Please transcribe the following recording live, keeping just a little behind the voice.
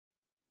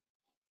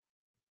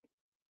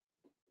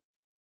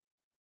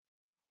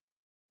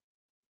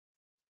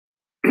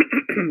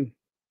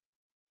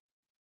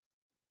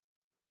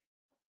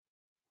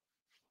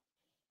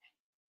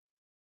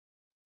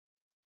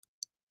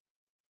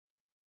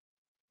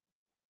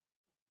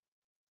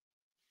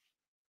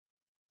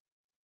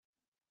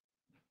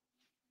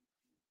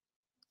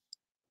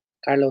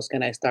Carlos,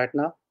 can I start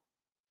now?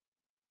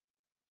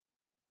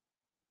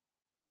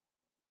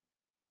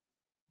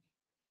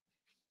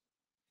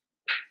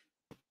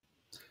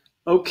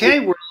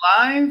 Okay, we're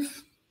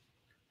live.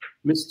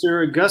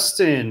 Mr.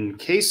 Augustin,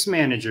 case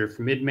manager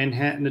for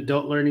Mid-Manhattan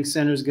Adult Learning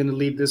Center, is going to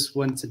lead this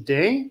one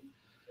today.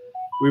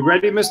 We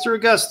ready, Mr.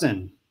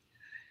 Augustin?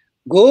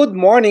 Good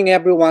morning,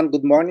 everyone.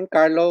 Good morning,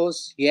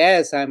 Carlos.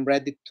 Yes, I'm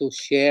ready to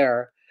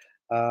share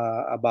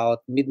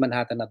about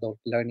Mid-Manhattan Adult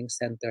Learning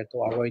Center to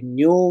our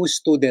new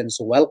students.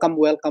 Welcome,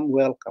 welcome,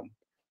 welcome.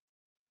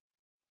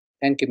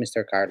 Thank you,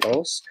 Mr.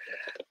 Carlos.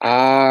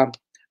 I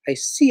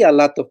see a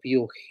lot of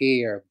you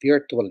here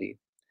virtually.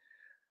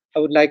 I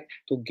would like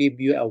to give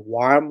you a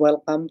warm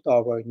welcome to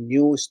our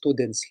new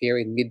students here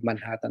in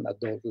Mid-Manhattan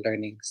Adult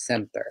Learning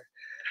Center.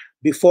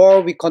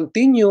 Before we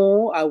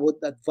continue, I would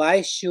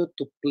advise you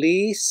to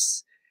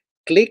please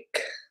click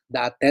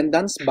the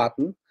attendance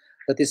button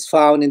that is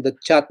found in the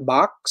chat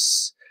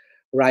box.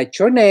 Write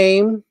your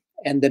name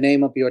and the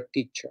name of your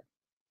teacher.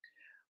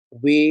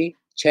 We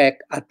check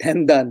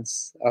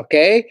attendance,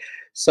 okay?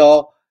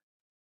 So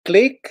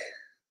click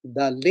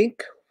the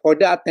link for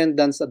the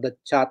attendance at the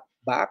chat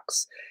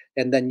box,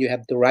 and then you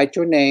have to write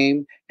your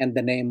name and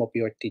the name of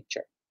your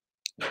teacher.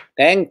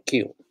 Thank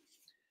you.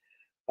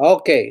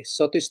 Okay,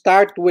 so to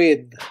start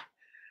with,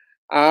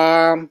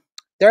 there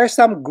are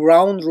some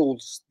ground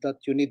rules that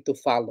you need to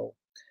follow.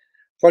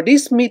 For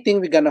this meeting,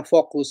 we're going to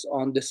focus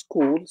on the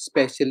school,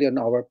 especially on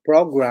our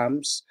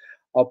programs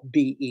of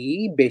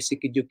BE,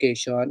 Basic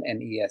Education,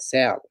 and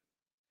ESL.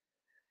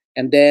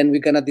 And then we're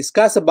going to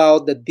discuss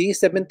about the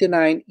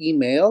D79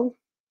 email.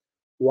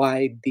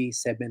 Why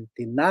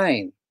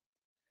D79?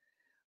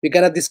 We're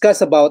going to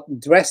discuss about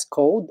dress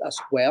code as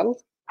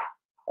well.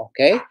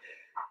 Okay.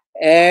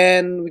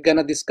 And we're going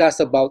to discuss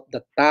about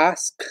the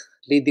task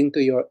leading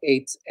to your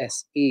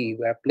HSE.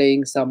 We're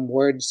playing some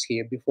words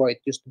here. Before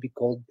it used to be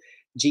called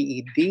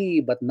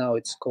GED, but now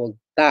it's called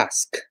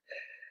task.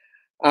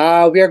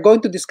 We are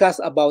going to discuss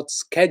about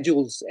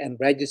schedules and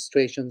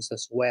registrations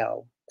as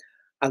well.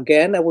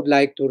 Again, I would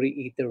like to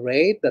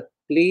reiterate that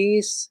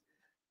please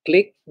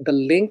click the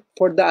link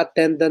for the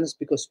attendance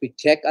because we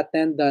check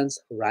attendance,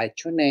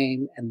 write your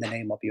name and the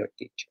name of your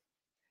teacher.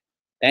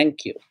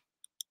 Thank you.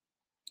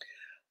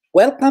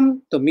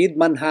 Welcome to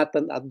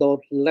Mid-Manhattan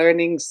Adult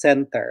Learning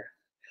Center.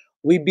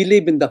 We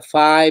believe in the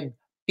 5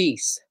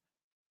 P's.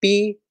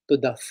 P to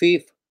the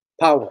 5th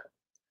power.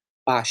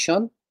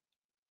 Passion,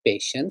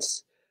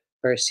 patience,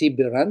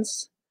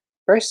 perseverance,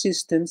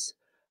 persistence,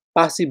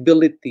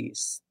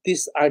 possibilities.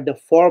 These are the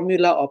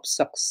formula of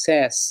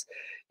success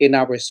in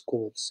our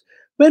schools.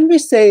 When we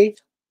say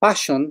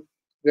passion,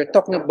 we're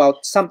talking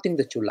about something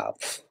that you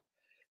love,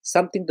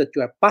 something that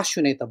you are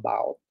passionate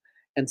about,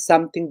 and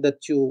something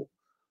that you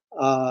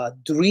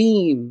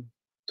dream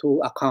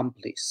to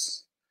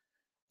accomplish.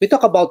 We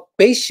talk about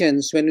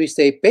patience. When we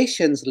say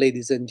patience,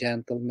 ladies and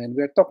gentlemen,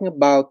 we're talking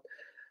about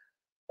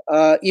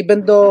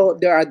even though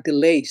there are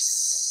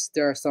delays,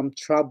 there are some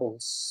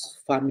troubles,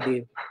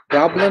 family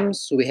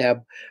problems, we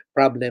have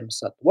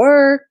problems at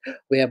work,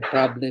 we have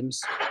problems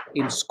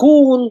in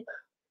school,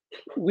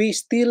 we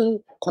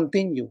still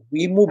continue,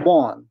 we move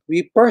on,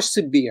 we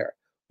persevere,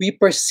 we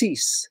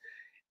persist.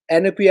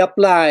 And if we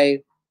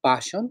apply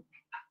passion,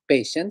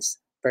 patience,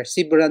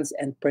 perseverance,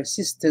 and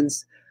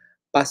persistence,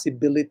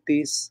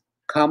 possibilities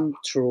come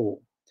true.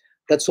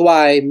 That's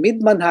why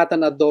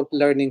Mid-Manhattan Adult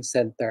Learning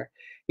Center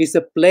is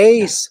a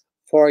place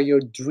for your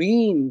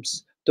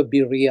dreams to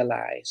be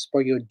realized,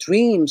 for your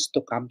dreams to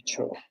come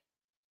true.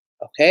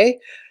 Okay?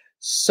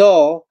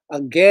 So,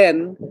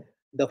 again,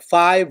 the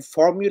 5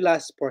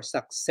 formulas for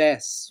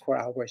success for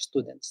our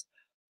students: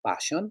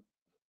 passion,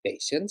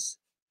 patience,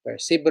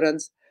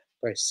 perseverance,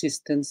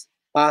 persistence,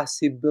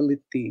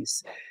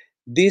 possibilities.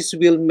 This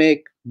will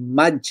make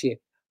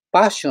magic.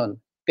 Passion,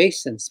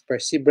 patience,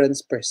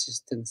 perseverance,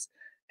 persistence,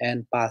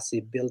 and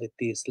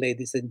possibilities,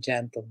 ladies and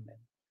gentlemen.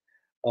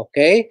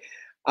 Okay?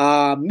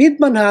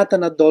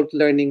 Mid-Manhattan Adult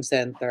Learning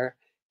Center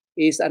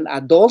is an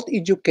adult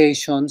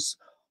educations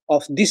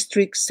of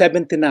District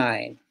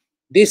 79.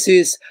 This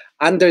is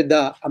under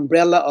the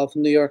umbrella of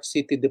New York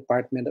City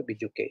Department of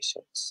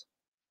Education.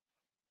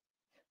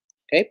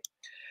 Okay?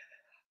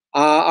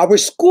 Our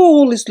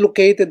school is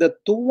located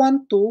at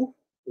 212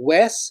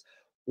 West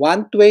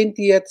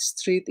 120th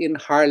Street in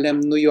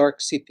Harlem, New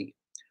York City.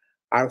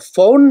 Our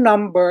phone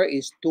number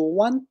is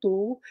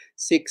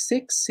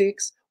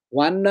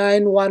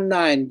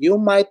 212-666-1919. You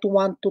might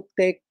want to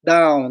take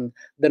down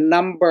the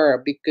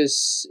number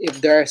because if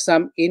there are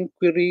some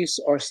inquiries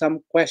or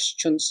some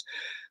questions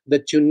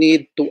that you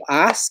need to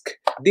ask,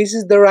 this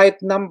is the right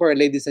number,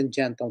 ladies and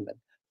gentlemen.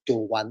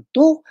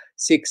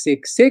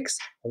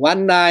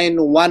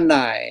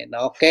 212-666-1919.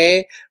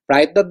 Okay?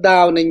 Write that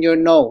down in your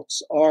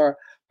notes or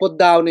put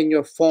down in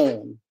your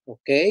phone.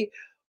 Okay?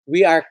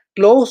 We are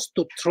close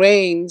to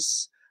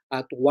trains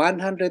at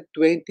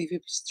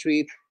 125th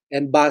Street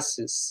and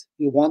buses.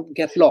 You won't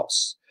get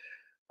lost.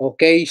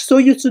 Okay? So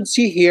you should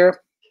see here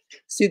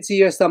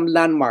some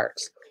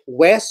landmarks.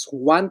 West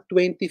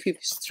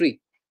 125th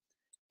Street.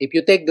 If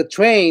you take the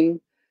train,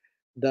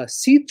 the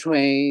C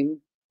train,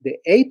 the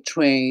A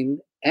train,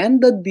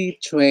 and the D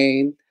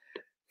train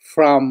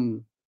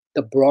from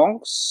the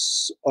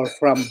Bronx or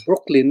from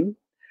Brooklyn,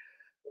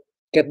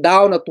 get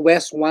down at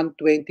West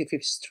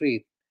 125th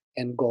Street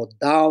and go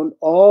down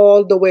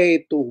all the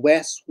way to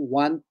West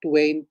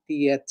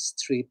 120th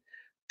Street,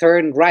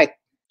 turn right,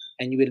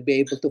 and you will be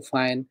able to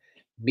find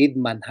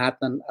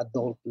Mid-Manhattan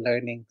Adult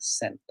Learning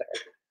Center.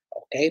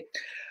 Okay?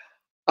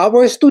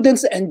 Our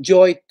students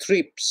enjoy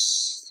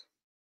trips,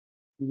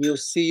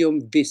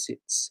 museum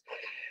visits.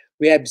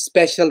 We have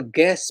special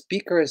guest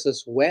speakers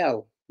as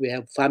well. We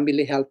have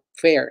family health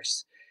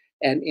fairs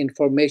and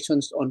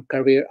informations on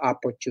career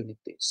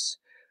opportunities.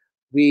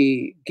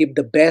 We give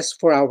the best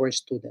for our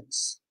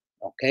students.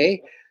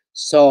 Okay?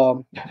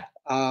 So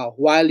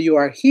while you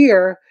are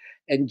here,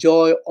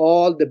 enjoy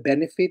all the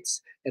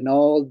benefits and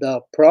all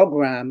the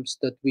programs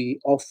that we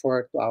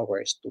offer to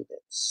our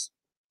students.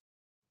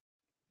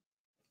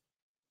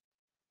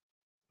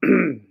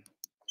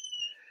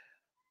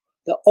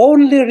 The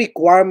only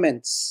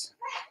requirements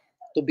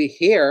to be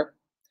here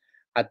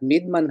at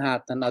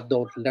Mid-Manhattan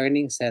Adult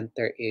Learning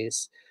Center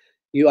is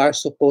you are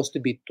supposed to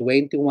be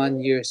 21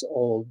 years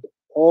old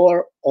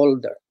or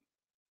older.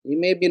 You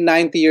may be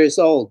 90 years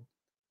old.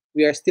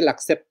 We are still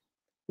accept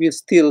we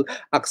still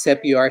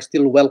accept you are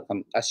still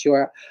welcome as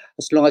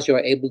long as you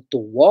are able to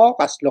walk,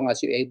 as long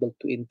as you're able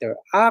to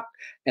interact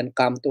and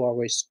come to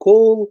our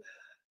school.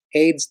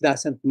 Age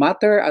doesn't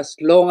matter as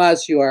long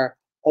as you are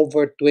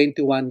over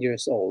 21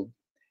 years old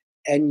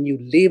and you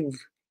live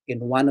in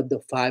one of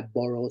the five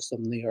boroughs of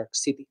New York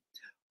City.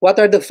 What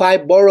are the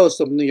five boroughs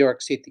of New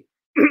York City?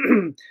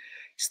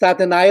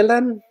 Staten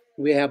Island,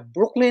 we have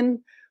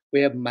Brooklyn,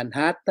 we have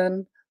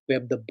Manhattan, we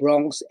have the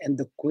Bronx and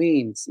the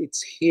Queens.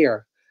 It's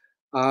here.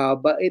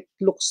 But it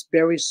looks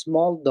very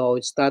small though.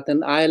 It's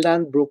Staten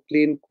Island,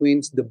 Brooklyn,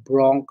 Queens, the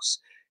Bronx,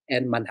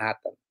 and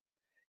Manhattan.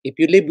 If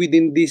you live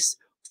within these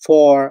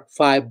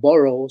five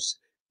boroughs,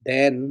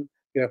 then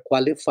you're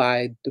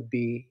qualified to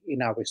be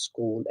in our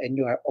school and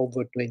you are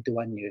over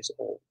 21 years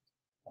old.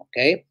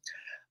 Okay?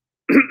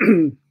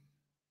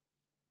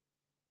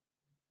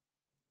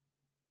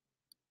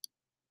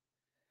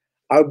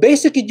 Our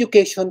basic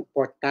education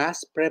for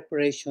task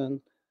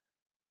preparation.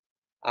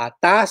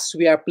 TAS,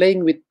 we are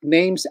playing with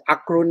names,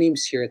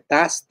 acronyms here.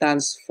 TAS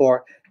stands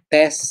for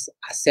Test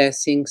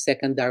Assessing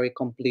Secondary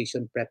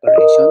Completion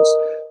Preparations.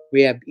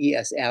 We have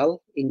ESL,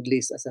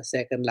 English as a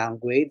Second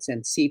Language,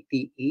 and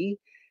CTE.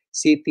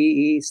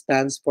 CTE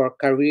stands for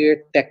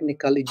Career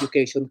Technical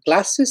Education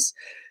Classes.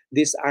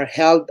 These are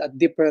held at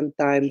different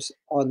times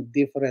on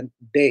different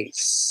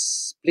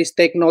days. Please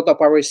take note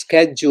of our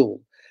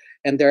schedule.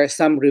 And there are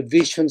some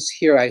revisions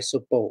here, I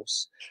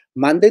suppose.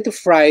 Monday to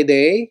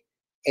Friday,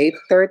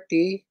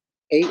 8:30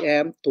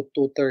 a.m. to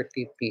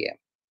 2:30 p.m.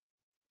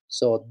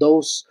 So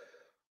those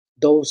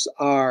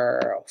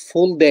are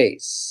full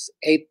days.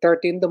 8:30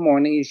 in the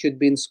morning, you should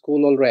be in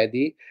school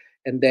already,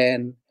 and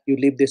then you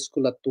leave the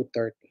school at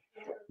 2:30.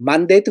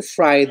 Monday to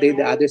Friday,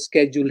 the other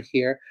schedule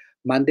here,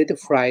 Monday to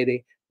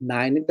Friday,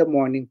 9 in the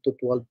morning to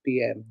 12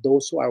 p.m.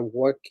 Those who are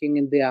working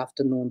in the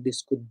afternoon,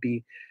 this could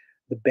be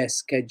the best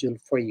schedule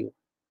for you.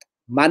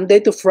 Monday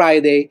to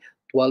Friday,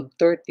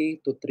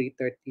 12:30 to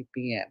 3:30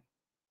 p.m.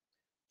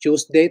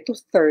 Tuesday to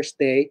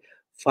Thursday,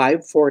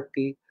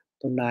 5:40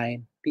 to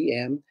 9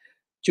 p.m.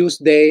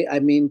 Tuesday,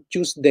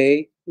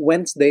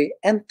 Wednesday,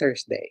 and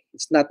Thursday.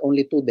 It's not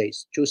only 2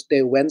 days.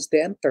 Tuesday,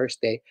 Wednesday, and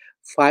Thursday,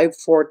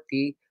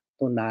 5:40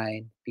 to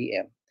 9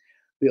 p.m.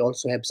 We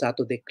also have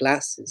Saturday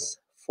classes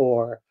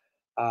for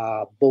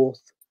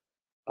both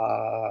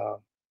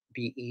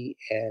BE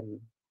and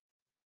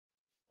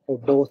for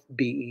both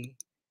BE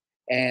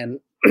and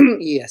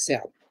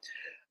ESL.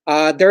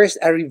 There is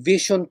a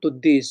revision to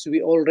this.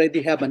 We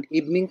already have an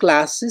evening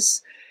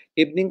classes.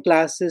 Evening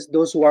classes,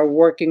 those who are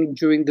working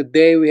during the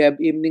day, we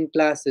have evening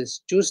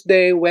classes.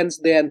 Tuesday,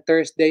 Wednesday, and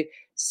Thursday,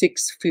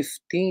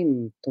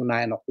 6:15 to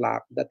 9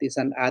 o'clock. That is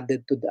an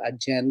added to the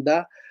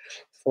agenda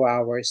for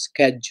our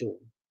schedule.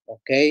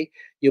 Okay?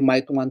 You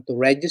might want to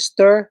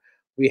register.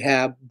 We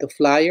have the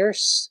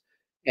flyers.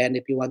 And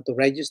if you want to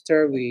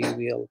register, we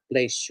will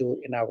place you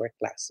in our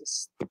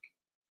classes.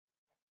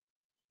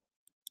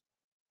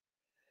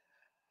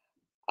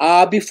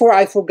 Before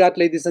I forgot,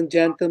 ladies and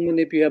gentlemen,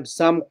 if you have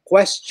some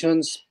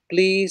questions,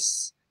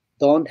 please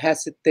don't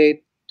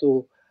hesitate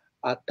to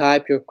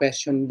type your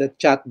question in the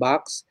chat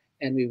box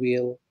and we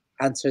will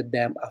answer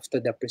them after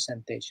the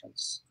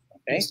presentations.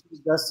 Okay?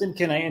 Mr. Dustin,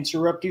 can I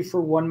interrupt you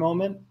for one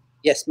moment?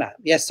 Yes, ma'am.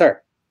 Yes,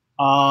 sir.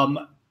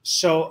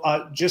 So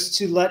just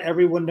to let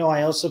everyone know,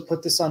 I also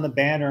put this on the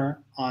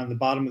banner on the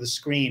bottom of the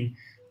screen.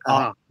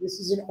 This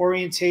is an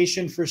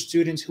orientation for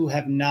students who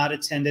have not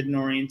attended an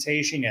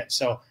orientation yet.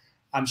 So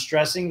I'm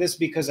stressing this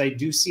because I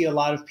do see a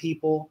lot of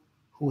people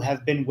who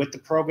have been with the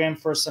program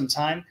for some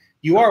time.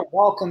 You are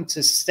welcome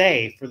to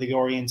stay for the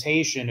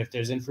orientation if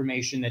there's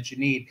information that you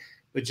need.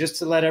 But just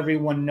to let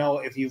everyone know,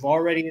 if you've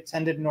already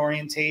attended an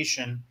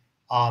orientation,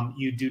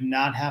 you do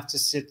not have to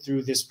sit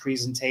through this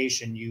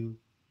presentation. You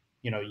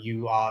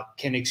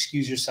can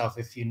excuse yourself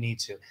if you need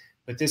to.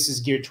 but this is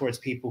geared towards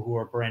people who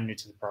are brand new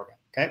to the program.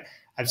 Okay.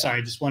 I'm sorry.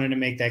 I just wanted to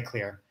make that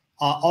clear.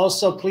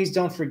 Also, please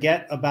don't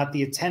forget about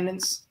the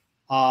attendance.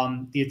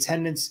 The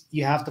attendance,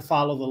 you have to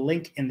follow the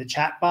link in the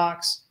chat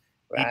box.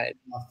 Right.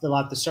 And, fill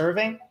out the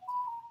survey.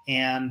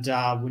 And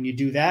when you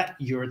do that,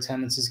 your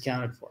attendance is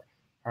counted for.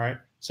 All right.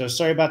 So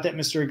sorry about that,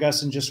 Mr.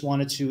 Augustin. Just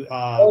wanted to.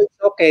 Oh,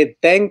 it's okay.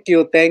 Thank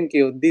you. Thank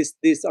you. This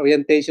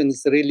orientation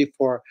is really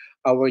for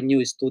our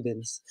new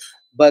students.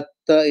 But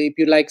if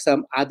you like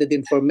some added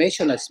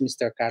information, as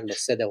Mr.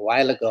 Carlos said a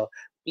while ago,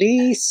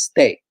 please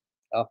stay.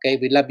 Okay,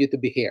 we love you to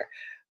be here.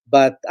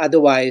 But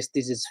otherwise,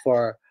 this is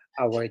for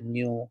our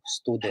new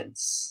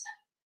students.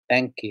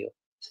 Thank you.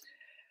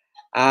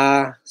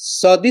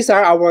 So these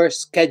are our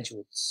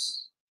schedules.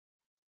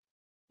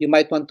 You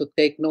might want to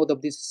take note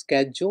of these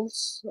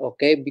schedules,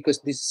 okay, because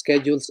these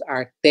schedules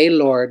are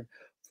tailored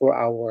for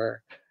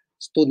our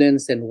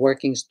students and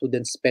working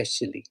students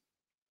especially.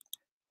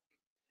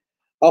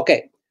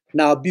 Okay,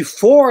 now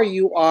before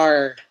you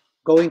are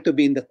going to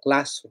be in the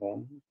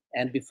classroom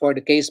and before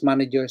the case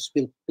managers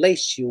will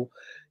place you,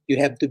 you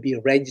have to be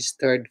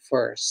registered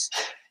first.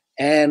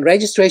 And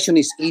registration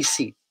is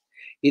easy.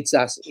 It's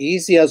as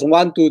easy as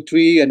 1, 2,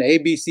 3, and A,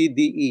 B, C,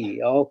 D,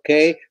 E.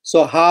 Okay,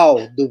 so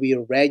how do we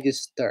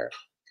register?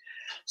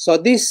 So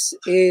this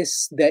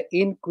is the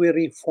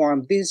inquiry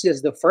form. This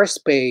is the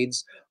first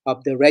page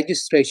of the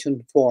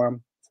registration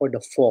form for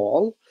the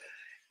fall.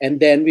 And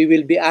then we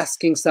will be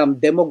asking some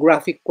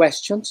demographic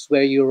questions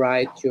where you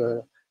write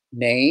your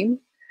name.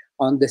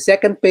 On the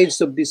second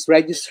page of these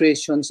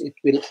registrations, it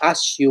will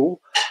ask you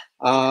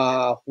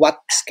what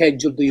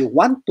schedule do you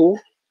want to,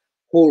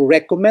 who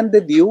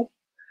recommended you,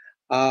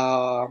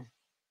 what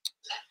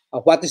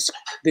is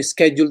the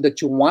schedule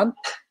that you want,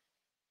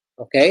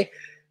 okay?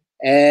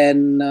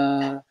 And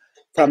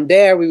from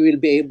there, we will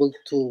be able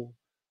to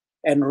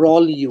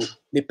enroll you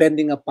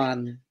depending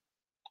upon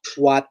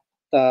what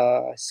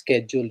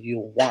schedule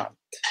you want.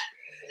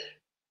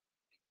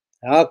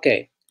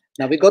 Okay,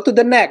 now we go to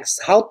the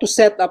next, how to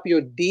set up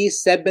your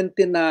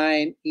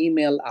D79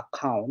 email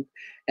account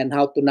and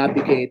how to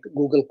navigate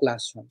Google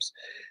Classrooms.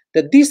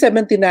 The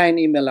D79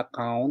 email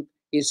account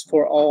is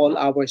for all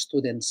our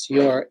students.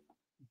 Your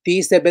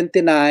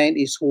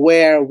D79 is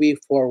where we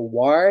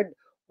forward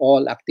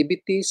all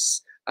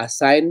activities,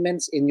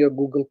 assignments in your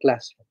Google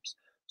Classrooms.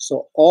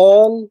 So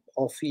all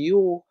of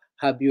you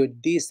have your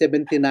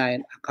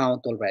D79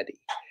 account already.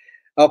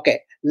 Okay,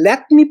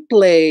 let me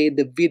play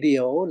the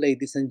video,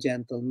 ladies and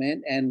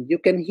gentlemen, and you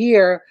can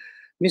hear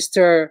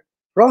Mr.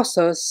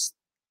 Rosas.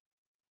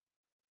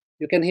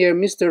 You can hear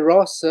Mr.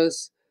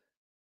 Rosas.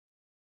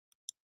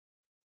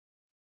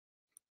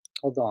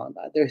 Hold on,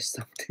 there's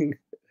something.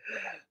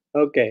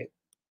 Okay.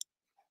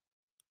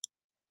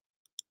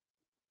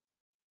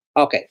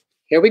 Okay,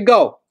 here we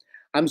go.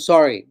 I'm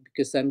sorry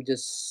because I'm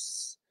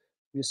just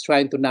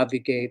trying to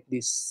navigate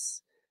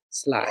these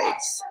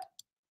slides.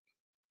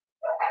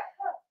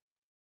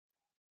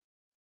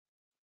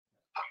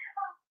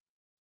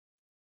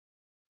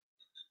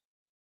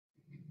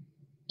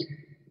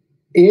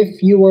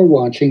 If you are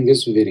watching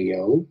this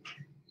video,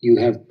 you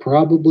have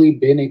probably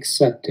been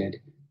accepted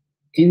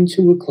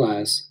into a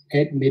class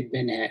at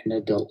Mid-Manhattan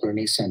Adult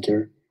Learning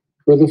Center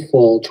for the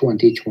fall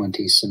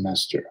 2020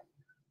 semester.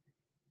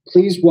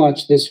 Please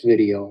watch this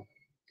video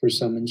for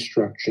some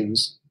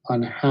instructions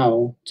on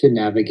how to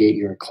navigate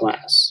your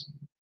class.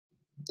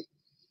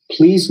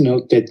 Please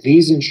note that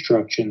these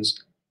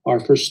instructions are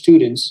for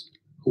students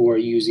who are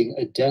using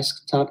a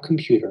desktop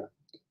computer,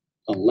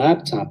 a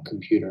laptop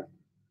computer,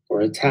 or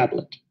a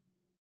tablet.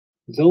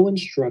 Though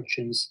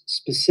instructions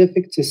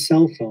specific to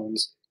cell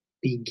phones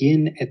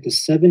begin at the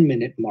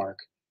 7-minute mark,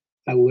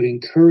 I would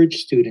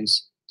encourage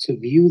students to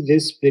view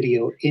this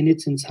video in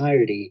its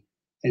entirety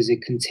as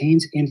it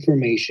contains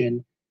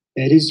information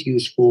that is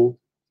useful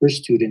for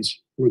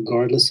students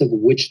regardless of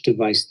which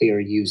device they are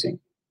using.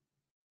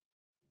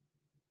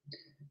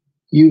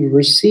 You've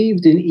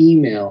received an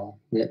email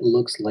that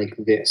looks like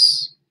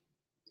this.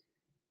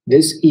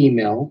 This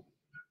email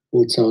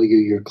will tell you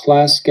your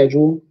class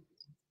schedule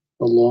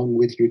along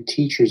with your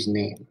teacher's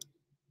name.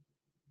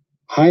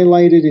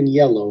 Highlighted in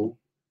yellow,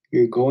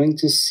 you're going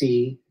to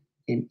see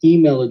an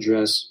email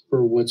address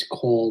for what's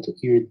called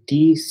your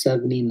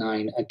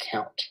D79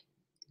 account.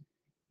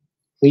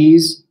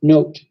 Please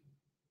note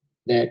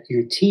that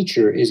your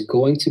teacher is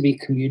going to be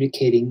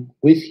communicating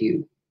with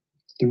you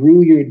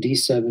through your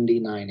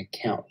D79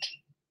 account.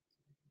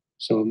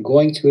 So I'm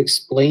going to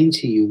explain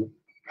to you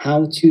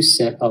how to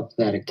set up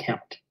that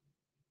account.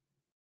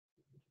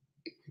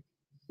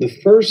 The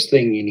first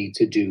thing you need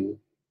to do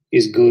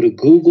is go to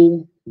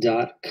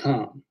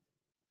google.com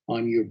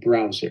on your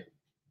browser.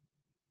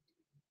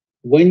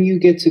 When you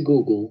get to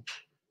Google,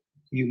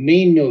 you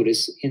may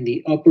notice in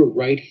the upper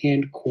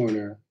right-hand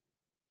corner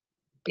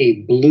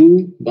a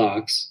blue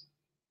box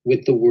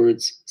with the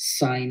words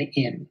 "Sign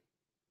In."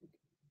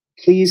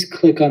 Please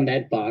click on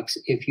that box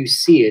if you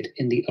see it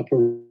in the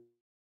upper.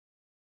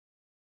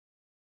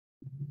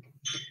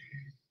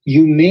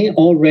 You may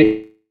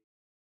already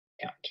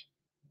account.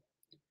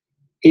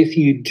 If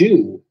you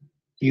do,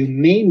 you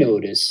may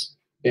notice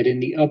that in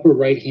the upper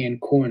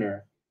right-hand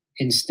corner,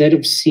 instead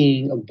of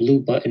seeing a blue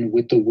button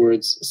with the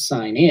words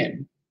 "Sign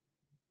In,"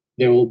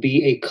 there will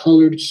be a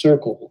colored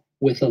circle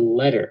with a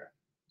letter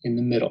in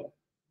the middle.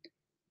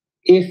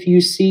 If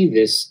you see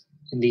this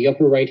in the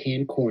upper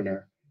right-hand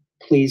corner,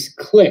 please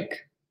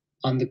click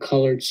on the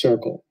colored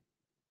circle.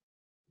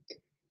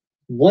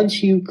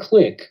 Once you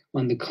click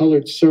on the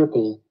colored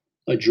circle,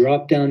 a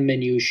drop-down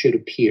menu should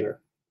appear.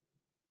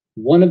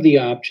 One of the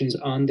options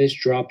on this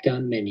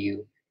drop-down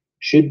menu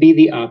should be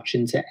the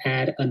option to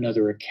add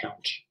another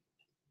account.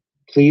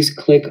 Please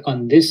click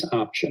on this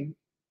option.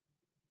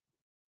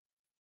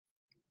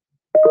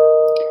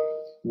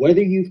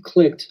 Whether you've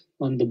clicked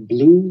on the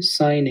blue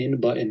Sign In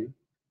button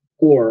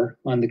or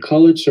on the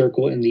colored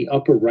circle in the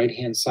upper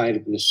right-hand side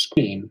of the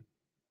screen,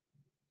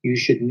 you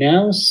should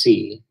now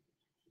see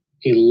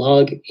a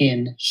log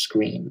in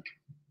screen.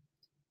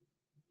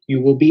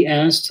 You will be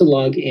asked to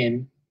log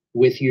in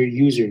with your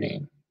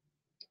username.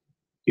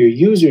 Your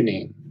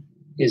username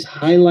is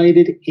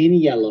highlighted in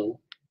yellow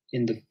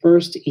in the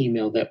first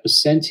email that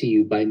was sent to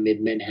you by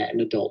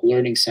Mid-Manhattan Adult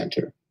Learning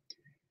Center.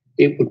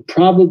 It would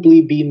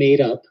probably be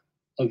made up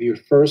of your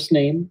first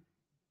name,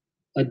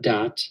 a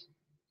dot,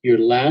 your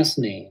last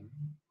name,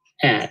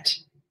 at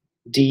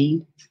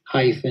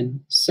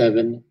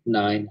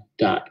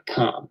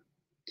d-79.com.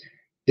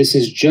 This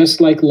is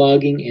just like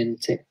logging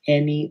into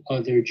any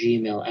other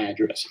Gmail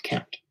address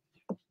account.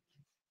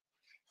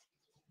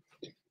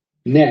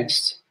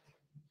 Next,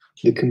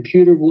 the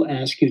computer will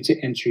ask you to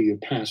enter your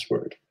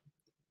password.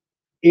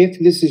 If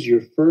this is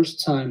your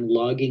first time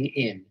logging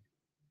in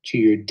to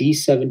your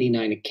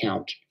D79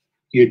 account,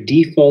 your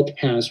default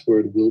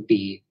password will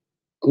be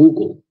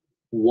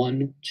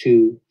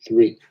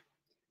Google123.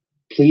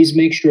 Please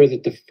make sure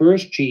that the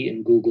first G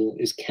in Google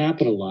is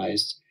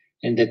capitalized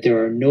and that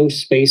there are no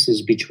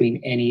spaces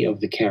between any of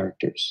the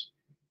characters.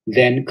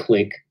 Then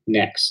click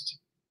Next.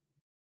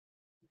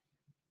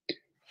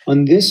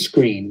 On this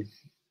screen,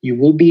 you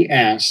will be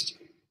asked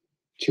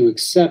to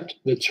accept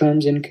the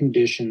terms and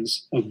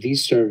conditions of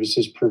these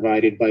services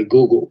provided by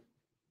Google.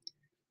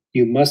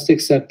 You must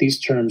accept these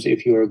terms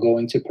if you are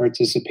going to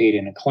participate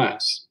in a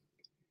class.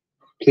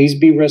 Please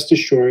be rest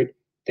assured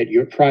that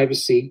your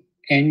privacy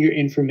and your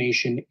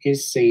information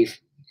is safe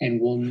and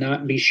will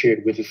not be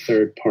shared with a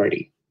third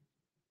party.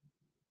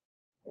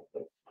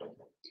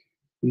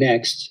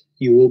 Next,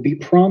 you will be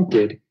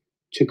prompted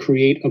to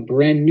create a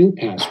brand new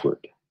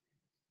password,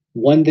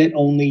 one that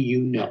only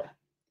you know.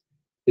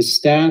 The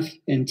staff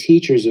and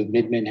teachers of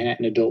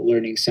Mid-Manhattan Adult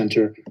Learning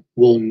Center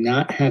will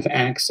not have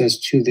access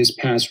to this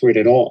password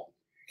at all.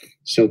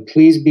 So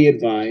please be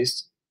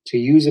advised to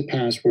use a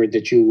password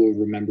that you will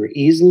remember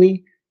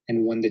easily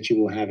and one that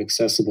you will have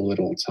accessible at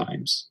all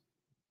times.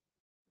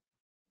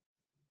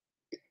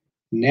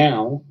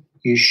 Now,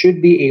 you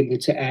should be able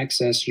to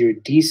access your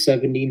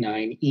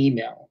D79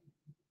 email.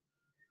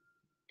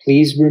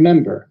 Please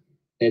remember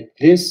that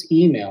this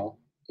email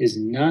is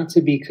not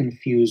to be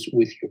confused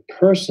with your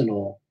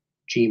personal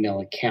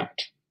Gmail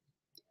account.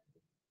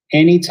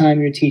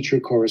 Anytime your teacher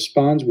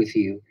corresponds with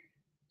you,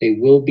 they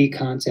will be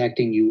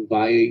contacting you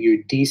via your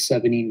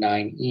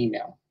D79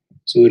 email.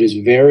 So it is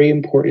very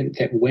important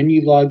that when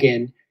you log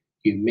in,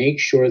 you make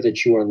sure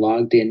that you are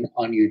logged in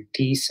on your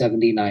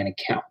D79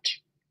 account.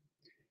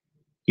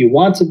 You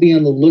want to be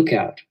on the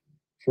lookout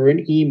for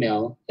an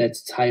email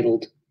that's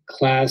titled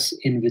Class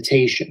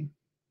Invitation.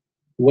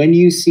 When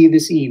you see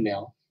this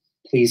email,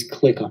 please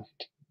click on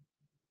it.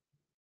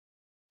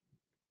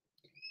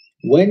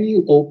 When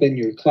you open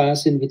your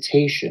class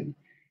invitation,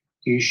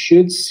 you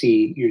should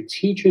see your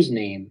teacher's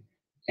name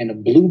and a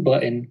blue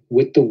button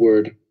with the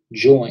word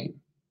Join.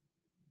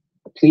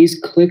 Please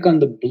click on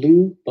the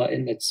blue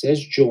button that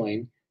says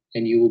Join,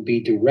 and you will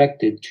be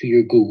directed to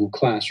your Google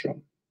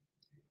Classroom.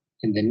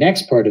 In the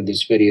next part of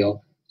this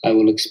video, I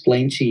will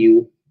explain to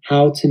you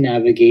how to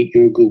navigate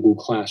your Google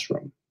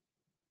Classroom.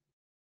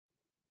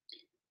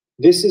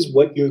 This is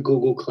what your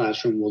Google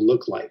Classroom will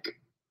look like.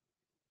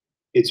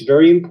 It's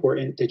very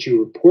important that you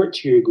report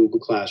to your Google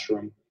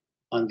Classroom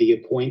on the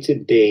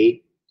appointed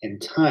day and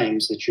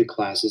times that your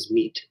classes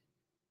meet.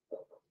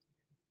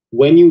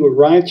 When you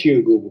arrive to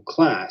your Google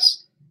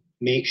class,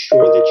 make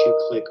sure that you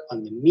click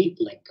on the Meet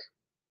link.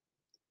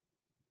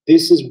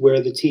 This is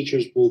where the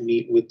teachers will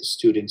meet with the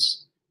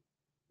students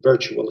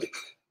virtually.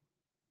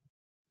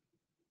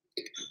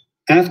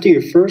 After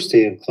your first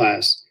day of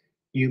class,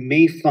 you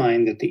may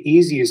find that the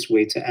easiest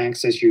way to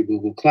access your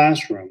Google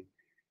Classroom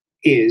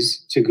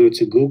is to go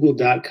to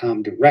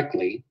google.com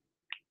directly,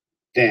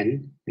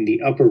 then in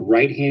the upper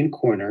right-hand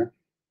corner,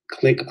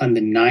 click on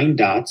the 9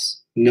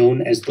 dots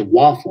known as the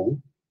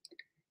waffle.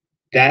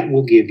 That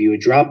will give you a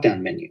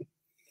drop-down menu.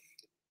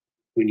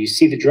 When you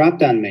see the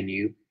drop-down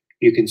menu,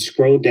 you can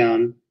scroll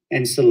down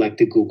and select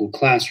the Google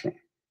Classroom.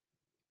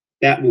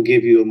 That will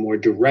give you a more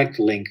direct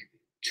link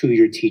to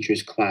your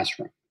teacher's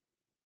classroom.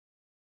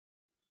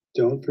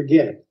 Don't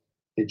forget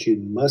that you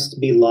must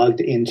be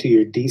logged into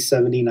your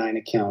D79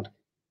 account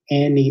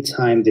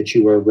anytime that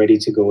you are ready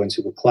to go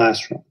into a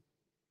classroom.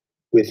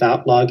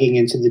 Without logging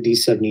into the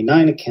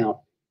D79 account,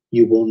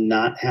 you will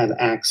not have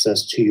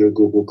access to your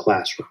Google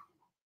Classroom.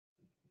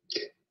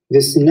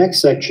 This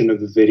next section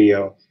of the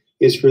video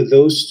is for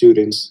those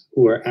students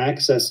who are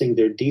accessing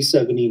their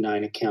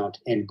D79 account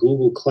and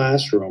Google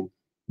Classroom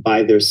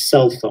by their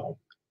cell phone,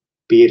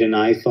 be it an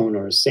iPhone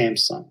or a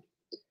Samsung.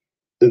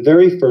 The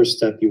very first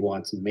step you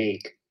want to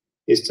make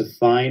is to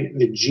find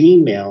the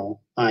Gmail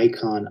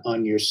icon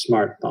on your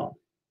smartphone.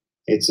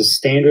 It's a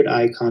standard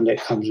icon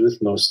that comes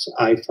with most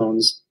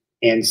iPhones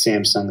and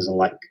Samsungs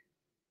alike.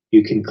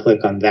 You can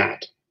click on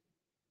that.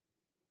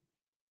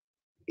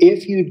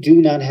 If you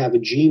do not have a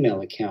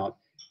Gmail account,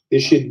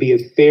 this should be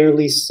a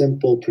fairly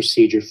simple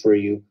procedure for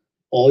you.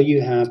 All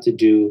you have to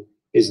do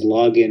is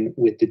log in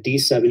with the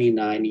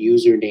D79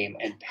 username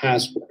and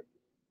password.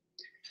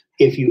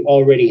 If you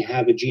already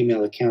have a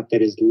Gmail account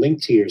that is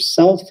linked to your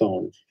cell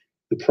phone,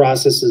 the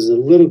process is a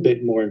little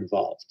bit more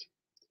involved.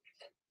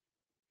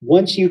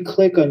 Once you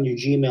click on your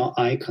Gmail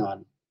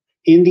icon,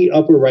 in the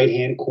upper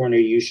right-hand corner,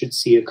 you should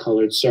see a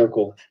colored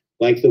circle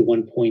like the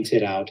one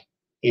pointed out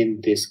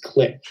in this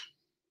clip.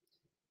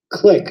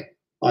 Click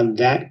on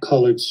that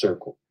colored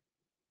circle.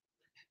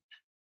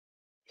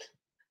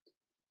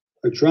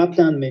 A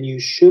drop-down menu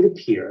should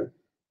appear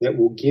that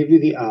will give you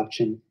the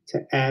option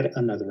to add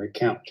another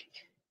account.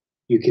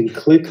 You can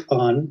click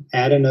on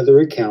Add Another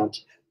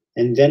Account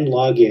and then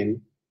log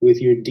in with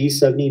your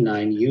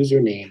D79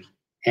 username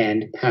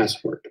and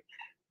password.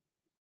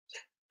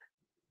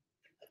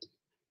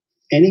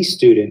 Any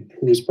student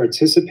who is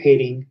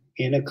participating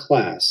in a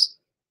class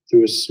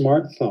through a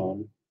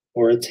smartphone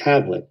or a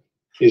tablet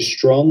is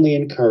strongly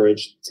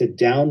encouraged to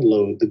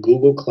download the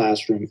Google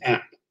Classroom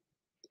app.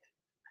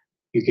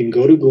 You can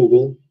go to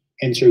Google,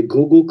 enter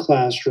Google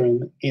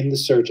Classroom in the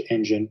search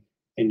engine,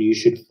 and you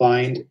should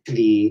find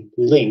the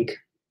link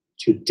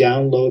to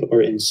download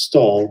or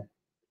install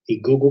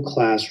the Google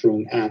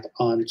Classroom app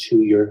onto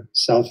your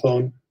cell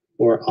phone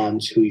or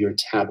onto your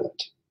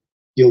tablet.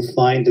 You'll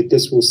find that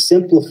this will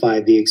simplify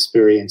the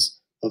experience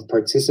of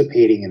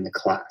participating in the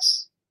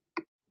class.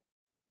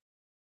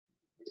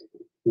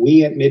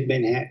 We at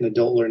Mid-Manhattan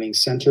Adult Learning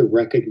Center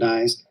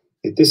recognize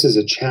that this is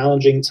a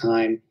challenging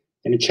time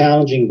and a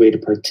challenging way to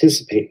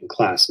participate in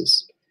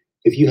classes.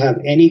 If you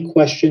have any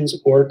questions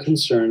or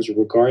concerns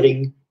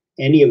regarding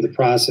any of the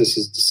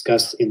processes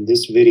discussed in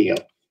this video,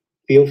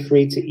 feel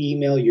free to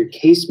email your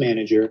case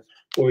manager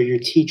or your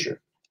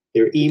teacher.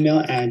 Their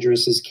email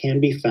addresses can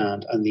be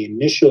found on the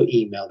initial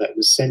email that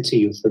was sent to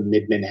you from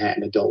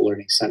Mid-Manhattan Adult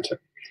Learning Center.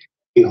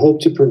 We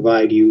hope to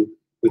provide you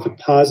with a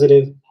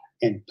positive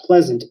and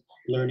pleasant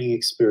learning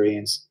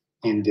experience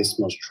in this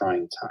most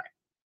trying time.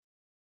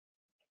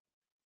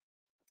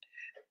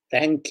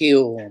 Thank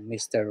you,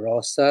 Mr.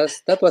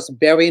 Rosas. That was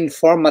very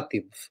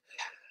informative.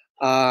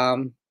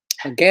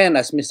 Again,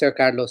 as Mr.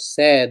 Carlos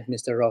said,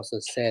 Mr.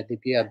 Rosas said,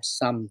 if you have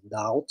some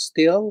doubts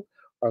still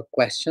or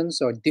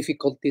questions or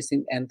difficulties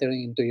in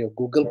entering into your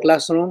Google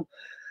Classroom,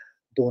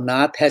 do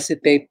not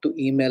hesitate to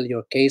email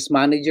your case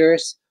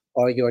managers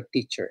or your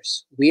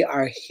teachers. We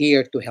are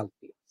here to help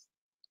you,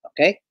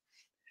 okay?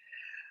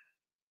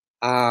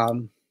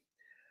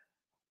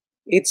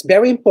 It's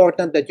very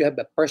important that you have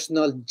a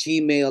personal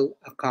Gmail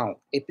account.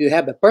 If you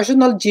have a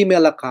personal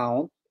Gmail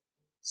account,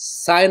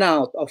 sign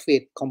out of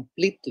it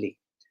completely,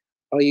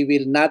 or you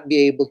will not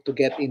be able to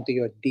get into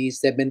your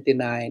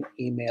D79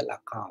 email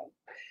account.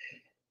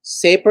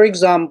 Say, for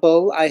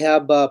example, I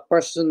have a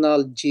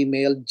personal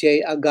Gmail,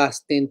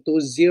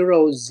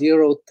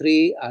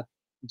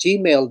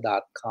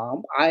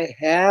 jagustin2003@gmail.com. I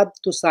have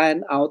to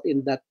sign out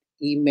in that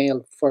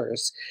email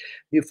first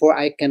before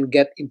I can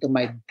get into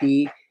my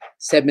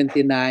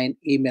D79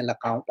 email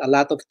account. A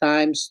lot of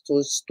times,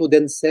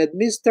 students said,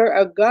 Mr.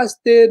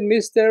 Agustin,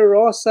 Mr.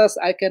 Rosas,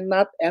 I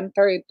cannot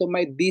enter into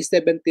my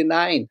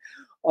D79,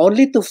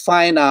 only to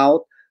find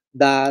out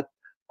that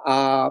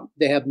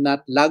they have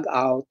not logged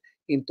out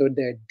into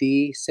their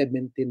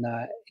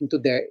D79, into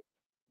their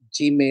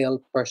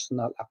Gmail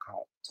personal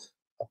account.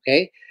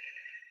 Okay?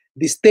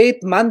 The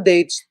state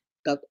mandates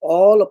that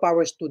all of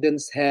our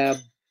students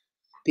have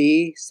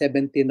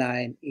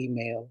D79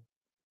 email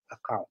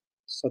account.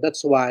 So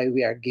that's why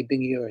we are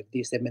giving you a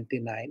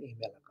D79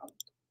 email account.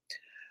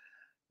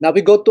 Now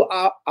we go to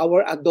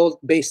our adult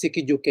basic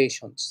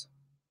educations.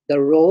 The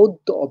road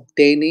to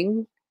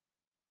obtaining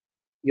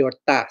your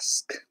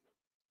task.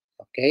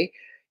 Okay?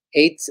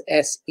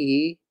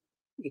 HSE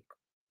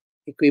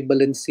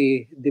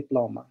equivalency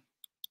diploma.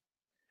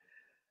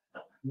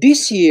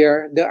 This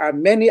year, there are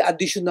many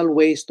additional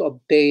ways to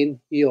obtain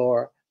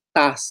your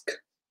task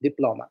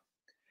diploma.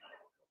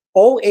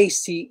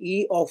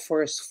 OACE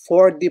offers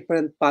 4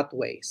 different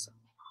pathways.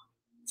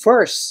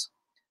 First,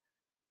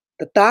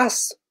 the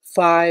task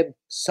 5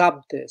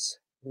 subtests: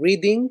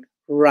 reading,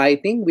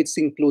 writing, which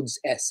includes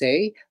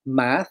essay,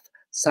 math,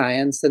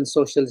 science, and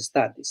social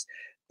studies.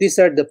 These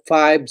are the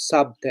 5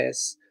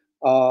 subtests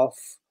of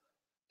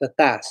the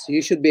task.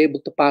 You should be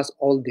able to pass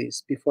all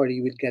these before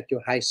you will get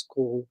your high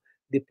school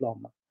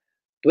diploma.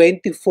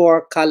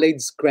 24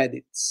 college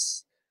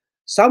credits.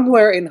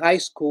 Somewhere in high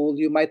school,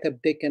 you might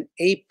have taken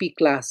AP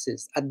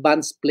classes,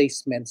 advanced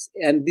placements,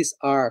 and these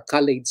are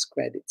college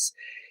credits.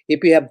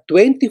 If you have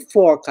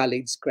 24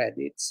 college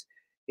credits,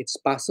 it's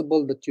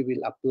possible that you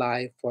will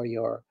apply for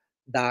your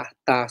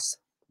TAS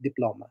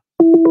diploma.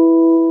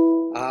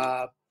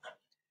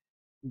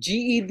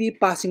 GED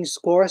passing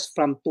scores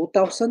from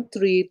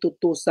 2003 to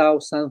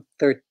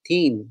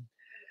 2013.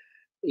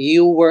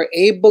 You were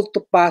able to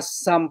pass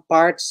some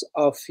parts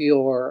of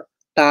your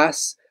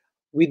TAS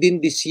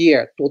within this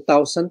year,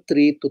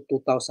 2003 to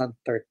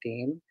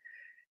 2013.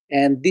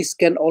 And this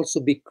can also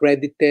be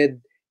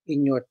credited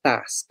in your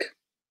task.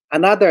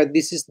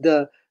 This is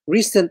the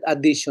recent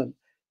addition,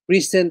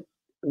 recent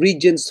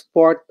Region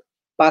Sport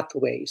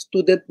pathway.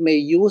 Student may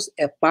use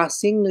a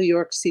passing New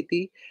York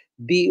City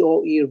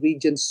DOE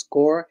region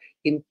score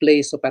in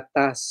place of a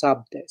task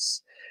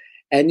subtest.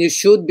 And you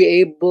should be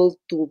able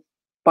to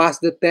pass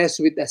the test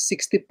with a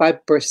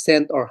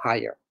 65% or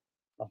higher.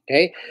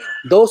 Okay,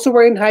 those who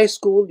were in high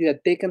school, you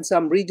had taken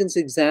some regions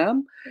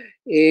exam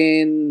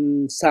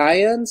in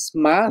science,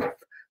 math,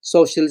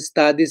 social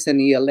studies,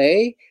 and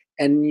ELA,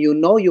 and you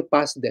know you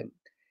passed them.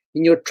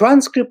 In your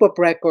transcript of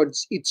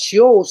records, it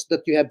shows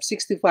that you have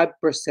 65%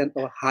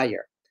 or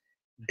higher.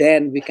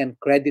 Then we can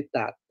credit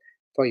that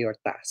for your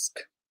task.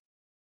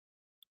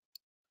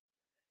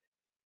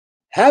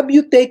 Have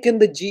you taken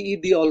the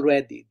GED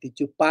already? Did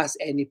you pass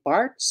any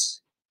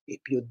parts? If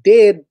you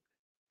did,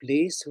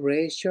 please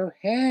raise your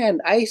hand.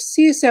 I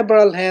see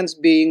several hands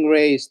being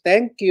raised.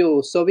 Thank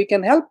you. So we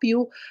can help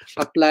you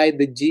apply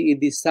the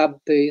GED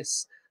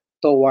subtest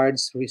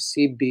towards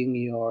receiving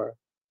your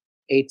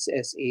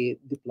HSE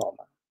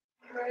diploma.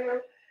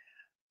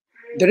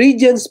 The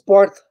Region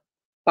Sport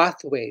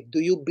pathway. Do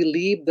you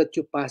believe that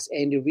you passed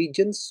any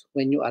regions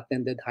when you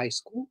attended high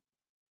school?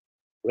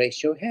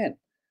 Raise your hand.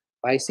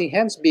 I see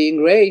hands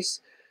being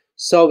raised.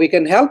 So we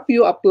can help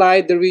you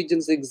apply the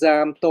Regions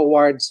exam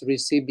towards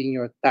receiving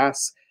your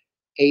task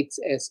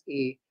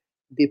HSE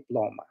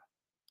diploma.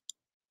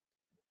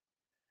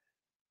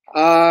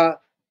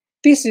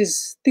 This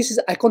is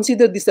I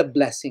consider this a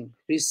blessing.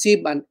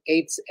 Receive an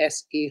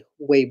HSE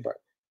waiver.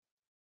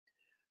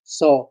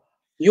 So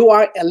you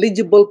are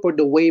eligible for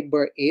the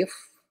waiver if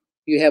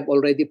you have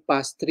already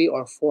passed 3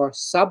 or 4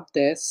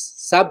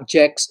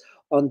 subjects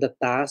on the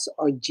TAS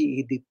or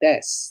GED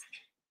test.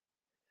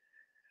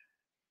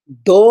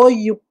 Though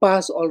you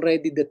pass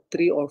already the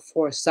 3 or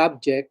 4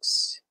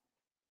 subjects,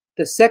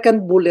 the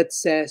second bullet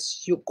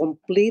says you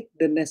complete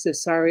the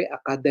necessary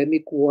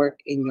academic work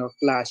in your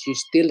class. You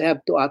still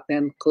have to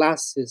attend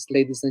classes,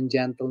 ladies and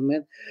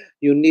gentlemen.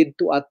 You need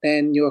to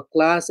attend your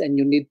class and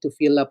you need to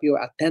fill up your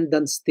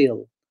attendance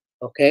still,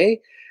 okay?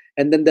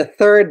 And then the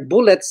third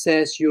bullet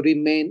says you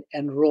remain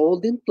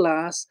enrolled in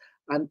class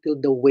until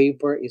the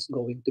waiver is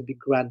going to be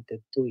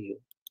granted to you.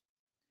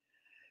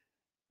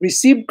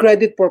 Receive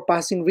credit for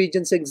passing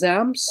Regents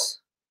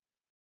exams.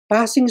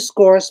 Passing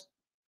scores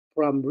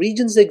from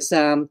Regents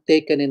exam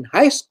taken in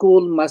high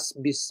school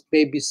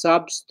may be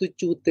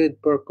substituted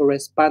for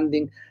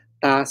corresponding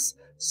task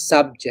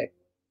subject.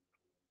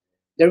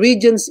 The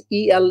Regents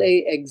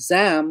ELA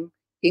exam,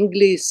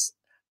 English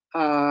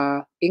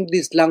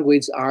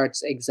Language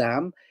Arts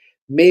exam,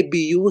 may be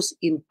used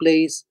in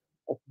place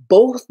of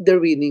both the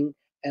reading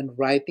and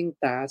writing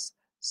task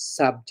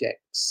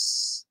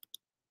subjects.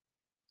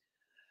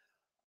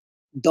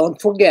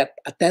 Don't forget,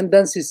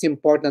 attendance is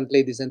important,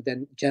 ladies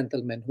and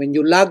gentlemen. When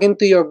you log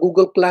into your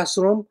Google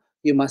Classroom,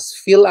 you must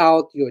fill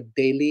out your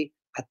daily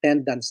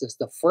attendance. That's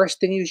the first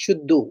thing you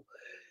should do.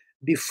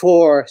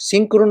 Before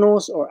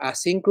synchronous or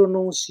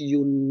asynchronous,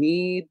 you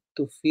need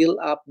to fill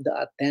up the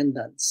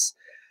attendance.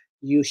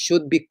 You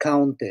should be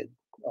counted,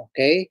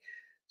 okay?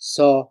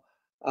 So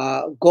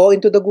go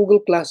into the Google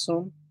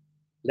Classroom,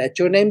 let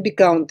your name be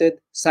counted,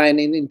 sign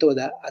in into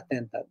the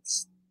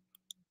attendance.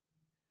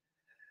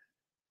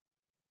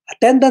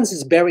 Attendance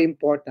is very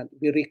important.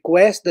 We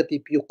request that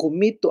if you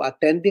commit to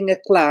attending a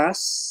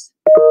class,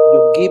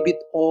 you give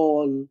it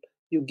all,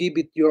 you give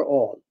it your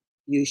all.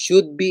 You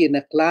should be in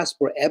a class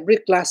for every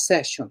class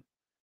session,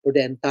 for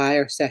the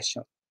entire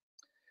session.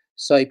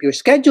 So if your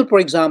schedule, for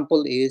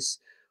example, is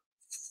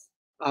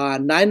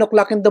 9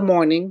 o'clock in the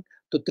morning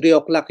to 3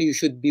 o'clock, you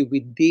should be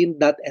within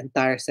that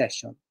entire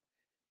session.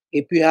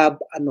 If you have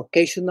an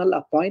occasional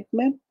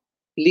appointment,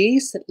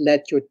 please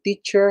let your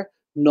teacher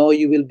know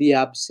you will be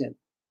absent.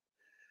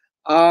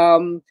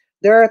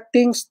 There are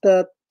things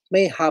that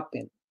may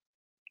happen.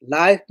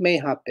 Life may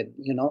happen,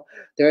 you know.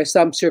 There are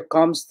some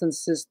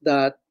circumstances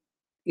that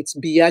it's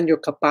beyond your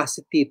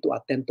capacity to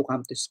attend to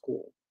come to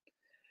school.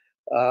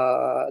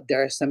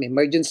 There are some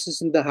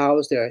emergencies in the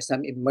house. There are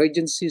some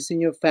emergencies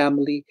in your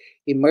family,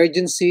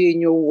 emergency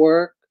in your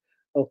work.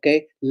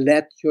 Okay,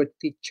 let your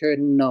teacher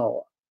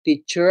know.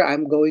 Teacher,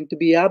 I'm going to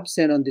be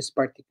absent on this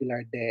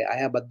particular day. I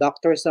have a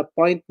doctor's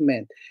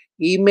appointment.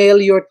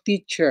 Email your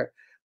teacher.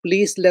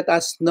 Please let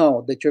us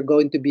know that you're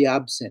going to be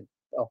absent.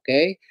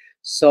 Okay,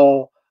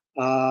 so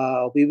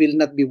we will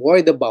not be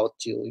worried about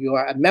you. You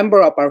are a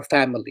member of our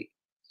family.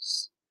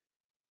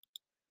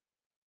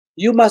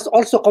 You must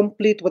also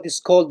complete what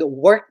is called the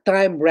work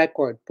time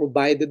record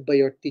provided by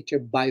your teacher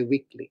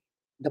bi-weekly.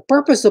 The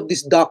purpose of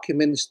this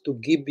document is to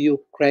give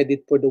you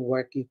credit for the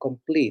work you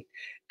complete.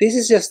 This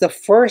is just the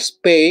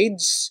first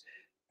page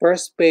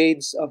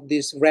of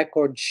these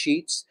record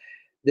sheets.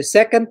 The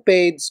second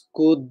page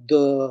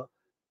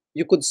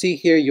you could see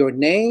here your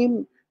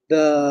name,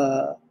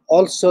 the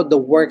also the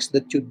works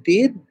that you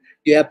did.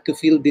 You have to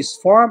fill this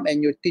form,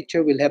 and your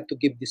teacher will have to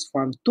give this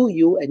form to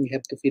you, and you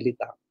have to fill it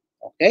out.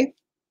 Okay.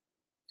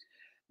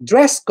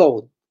 Dress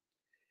code.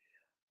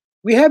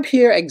 We have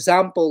here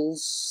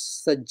examples,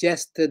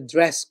 suggested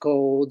dress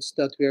codes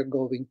that we are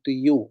going to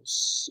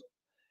use.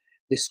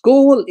 The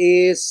school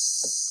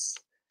is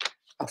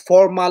a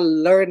formal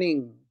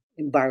learning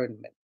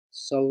environment.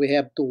 So we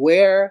have to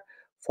wear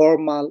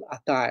formal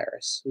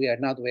attires. We are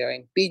not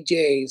wearing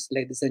PJs,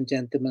 ladies and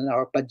gentlemen,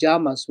 or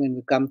pajamas when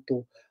we come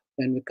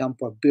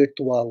for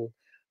virtual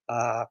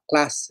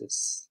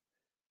classes.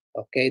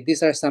 Okay,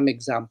 these are some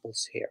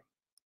examples here.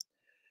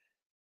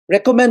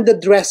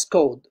 Recommended dress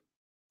code.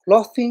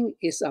 Clothing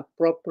is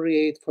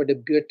appropriate for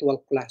the virtual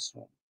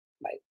classroom,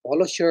 like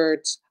polo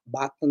shirts,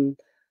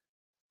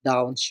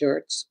 button-down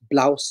shirts,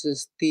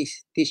 blouses,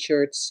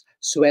 t-shirts,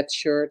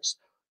 sweatshirts,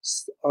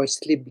 or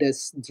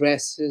sleeveless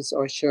dresses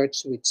or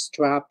shirts with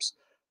straps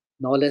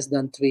no less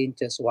than 3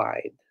 inches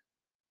wide.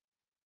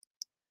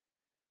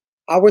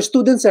 Our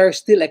students are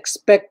still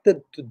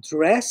expected to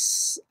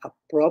dress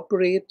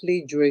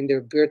appropriately during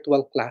their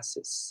virtual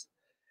classes.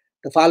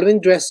 The following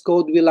dress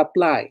code will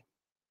apply.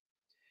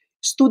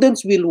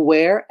 Students will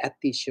wear a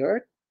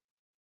t-shirt,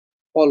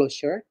 polo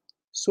shirt,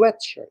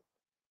 sweatshirt.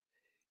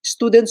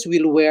 Students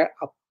will wear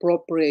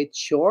appropriate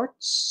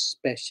shorts,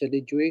 especially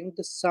during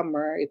the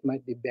summer. It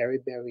might be very,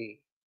 very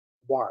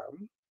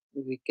warm.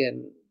 You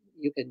can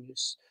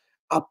use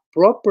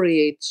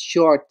appropriate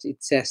shorts,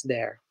 it says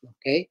there,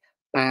 okay?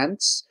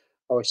 Pants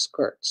or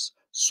skirts.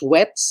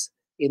 Sweats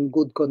in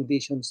good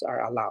conditions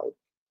are allowed.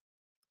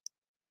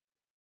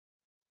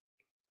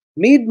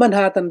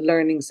 Mid-Manhattan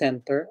Learning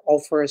Center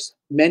offers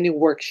many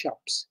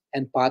workshops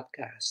and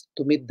podcasts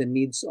to meet the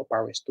needs of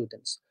our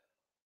students.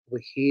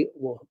 We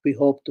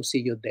hope to see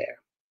you there.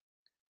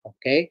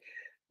 Okay,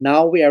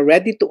 now we are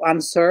ready to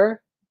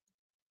answer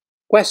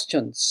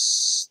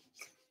questions.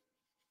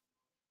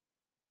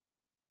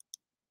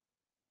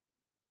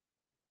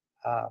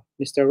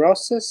 Mr.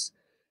 Rosses?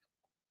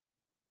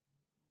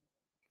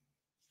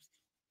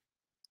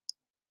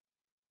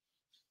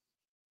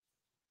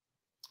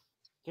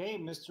 Okay,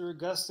 Mr.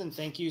 Augustin,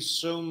 thank you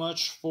so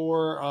much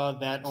for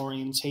that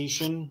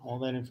orientation, all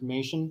that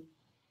information.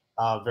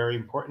 Very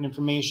important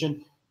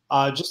information.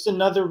 Just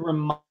another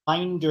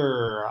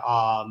reminder,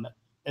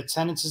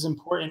 attendance is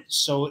important.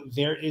 So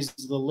there is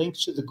the link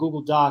to the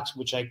Google Docs,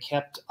 which I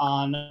kept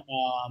on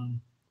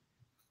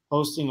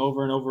posting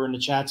over and over in the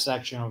chat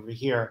section over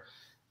here.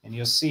 And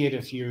you'll see it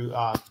if you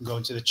go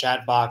into the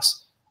chat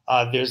box.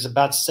 There's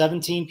about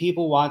 17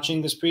 people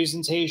watching this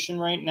presentation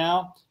right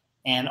now,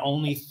 and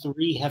only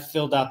 3 have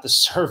filled out the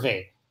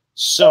survey.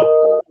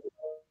 So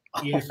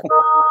if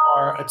you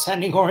are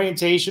attending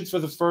orientation for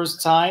the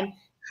first time,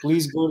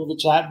 please go to the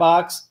chat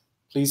box.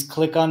 Please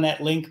click on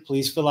that link.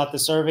 Please fill out the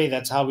survey.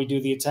 That's how we do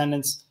the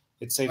attendance.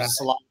 It saves us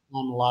a lot of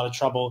time, a lot of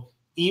trouble.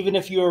 Even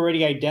if you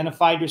already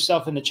identified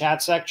yourself in the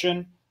chat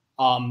section,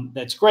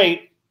 that's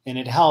great and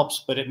it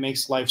helps, but it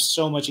makes life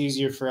so much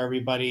easier for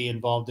everybody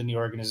involved in the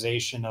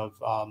organization of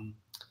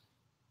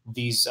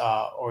these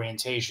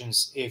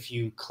orientations if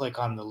you click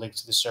on the link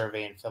to the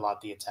survey and fill out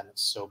the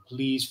attendance. So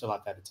please fill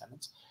out that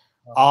attendance.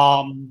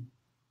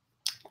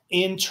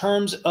 In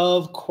terms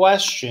of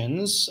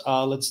questions,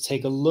 let's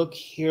take a look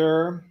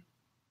here.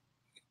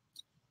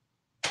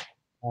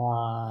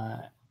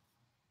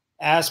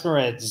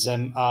 Asmaret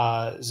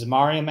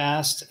Zamariam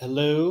asked,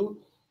 hello,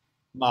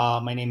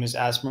 my name is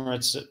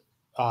Asmaret.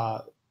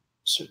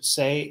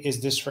 Say,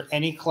 is this for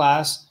any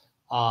class?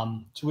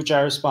 To which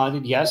I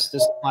responded, yes,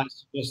 this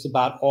applies to just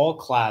about all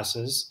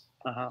classes.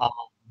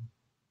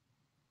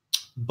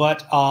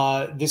 But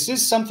this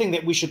is something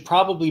that we should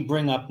probably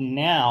bring up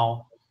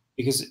now,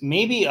 because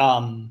maybe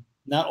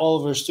not all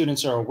of our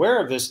students are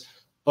aware of this,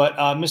 but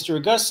Mr.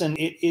 Augustin,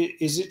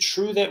 is it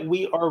true that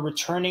we are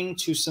returning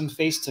to some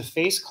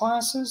face-to-face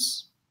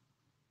classes?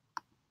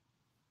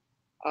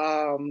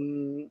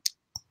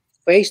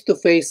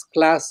 Face-to-face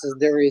classes,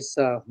 there is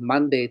a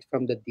mandate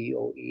from the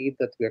DOE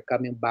that we're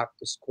coming back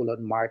to school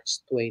on March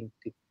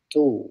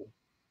 22.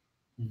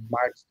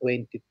 March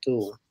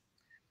 22.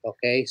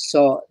 Okay,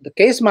 so the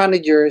case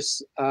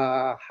managers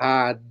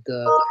had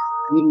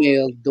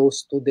emailed those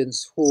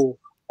students who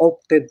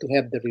opted to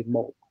have the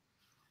remote.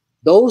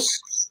 Those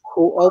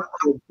who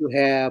opted to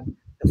have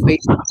the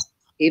face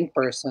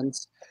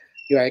in-persons,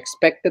 you are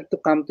expected to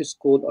come to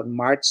school on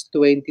March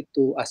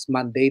 22 as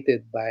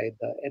mandated by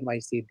the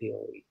NYC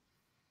DOE.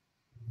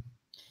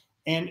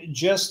 And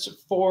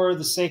just for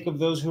the sake of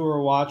those who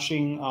are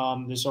watching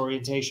this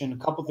orientation, a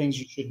couple things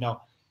you should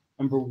know.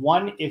 Number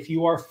one, if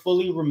you are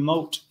fully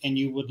remote and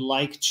you would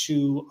like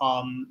to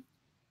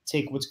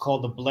take what's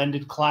called a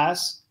blended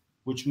class,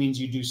 which means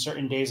you do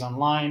certain days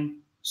online,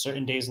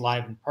 certain days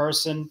live in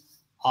person.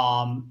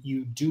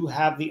 You do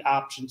have the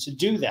option to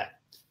do that.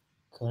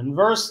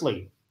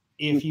 Conversely,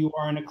 if you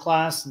are in a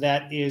class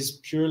that is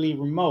purely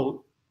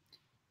remote,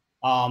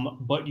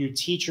 but your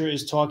teacher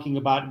is talking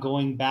about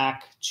going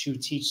back to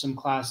teach some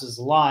classes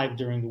live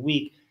during the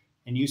week,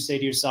 and you say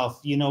to yourself,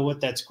 you know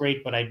what, that's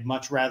great, but I'd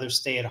much rather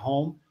stay at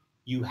home.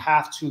 You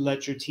have to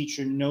let your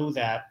teacher know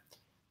that.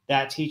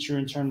 That teacher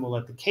in turn will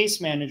let the case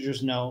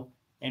managers know,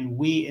 and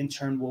we in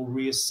turn will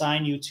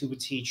reassign you to a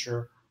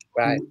teacher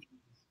Right. who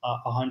is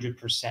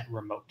 100%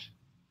 remote.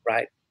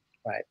 Right.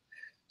 Right.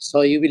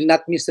 So you will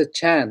not miss a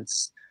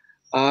chance.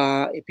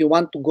 If you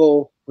want to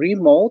go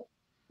remote,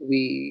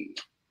 we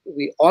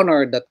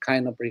honor that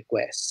kind of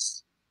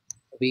request.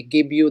 We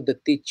give you the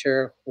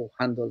teacher who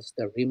handles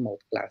the remote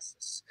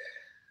classes.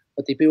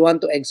 But if you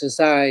want to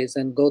exercise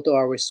and go to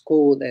our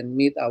school and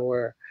meet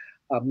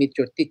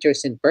your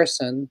teachers in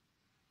person,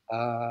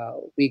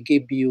 we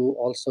give you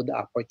also the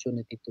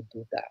opportunity to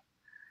do that.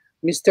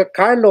 Mr.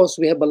 Carlos,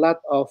 we have a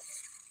lot of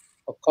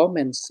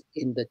comments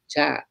in the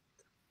chat.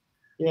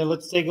 Yeah,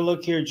 let's take a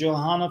look here.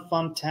 Johanna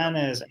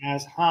Fontanes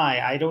asks, hi,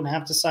 I don't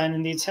have to sign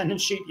in the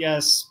attendance sheet.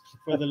 Yes,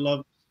 for the love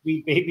of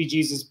sweet baby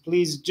Jesus,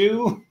 please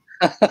do.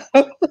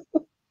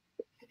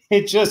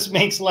 It just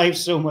makes life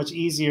so much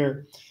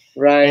easier.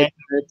 Right,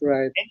 And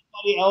right.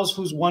 anybody else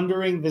who's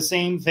wondering the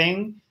same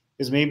thing,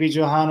 because maybe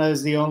Johanna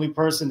is the only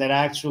person that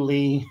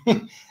actually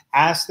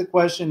asked the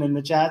question in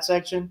the chat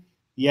section.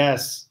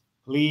 Yes,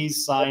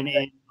 please sign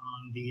in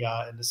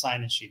the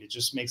sign-in sheet. It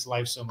just makes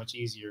life so much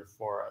easier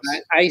for us.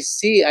 I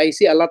see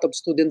a lot of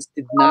students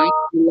did not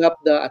fill up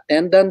the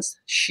attendance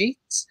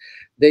sheets.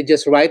 They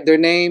just write their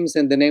names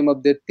and the name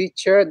of the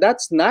teacher.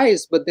 That's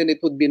nice, but then it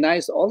would be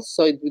nice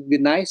also. It would be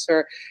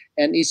nicer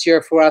and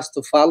easier for us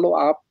to follow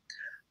up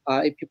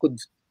if you could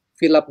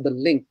fill up the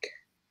link.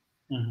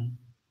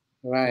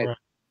 Mm-hmm. Right.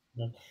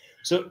 Right.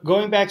 So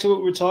going back to what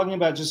we were talking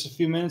about just a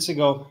few minutes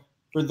ago,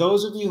 for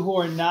those of you who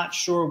are not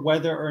sure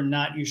whether or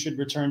not you should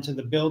return to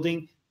the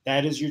building,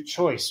 that is your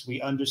choice.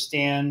 We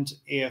understand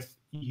if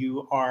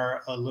you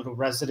are a little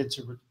reticent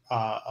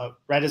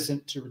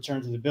to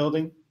return to the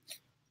building.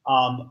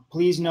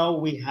 Please know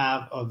we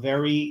have a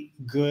very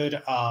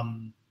good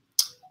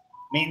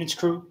maintenance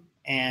crew,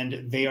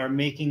 and they are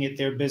making it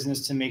their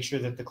business to make sure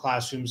that the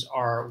classrooms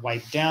are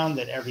wiped down,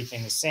 that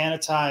everything is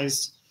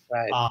sanitized.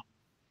 Right.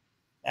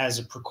 As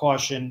a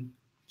precaution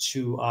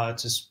to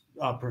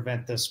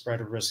prevent the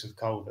spread of risk of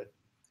COVID.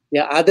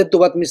 Yeah, added to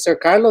what Mr.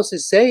 Carlos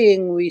is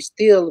saying, we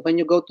still, when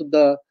you go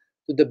to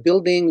the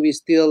building, we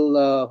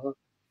still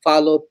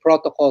follow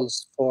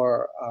protocols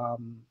for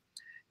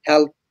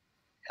health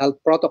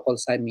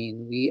protocols. I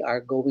mean, we are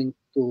going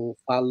to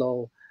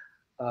follow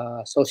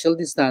social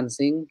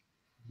distancing.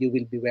 You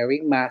will be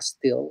wearing masks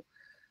still.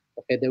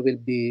 Okay, there will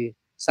be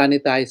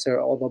sanitizer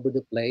all over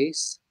the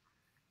place,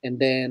 and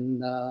then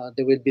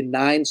there will be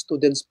 9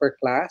 students per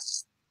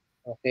class.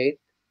 Okay,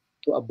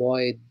 to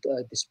avoid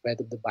the spread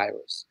of the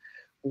virus.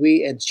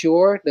 We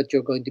ensure that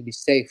you're going to be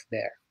safe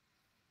there.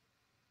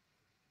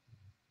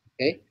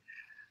 Okay.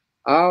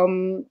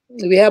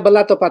 We have a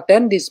lot of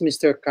attendees,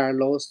 Mr.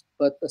 Carlos,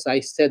 but as I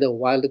said a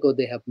while ago,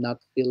 they have not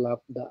filled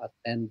up the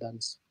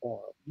attendance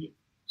form.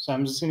 So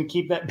I'm just going to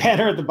keep that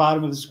banner at the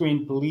bottom of the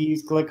screen.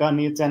 Please click on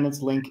the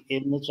attendance link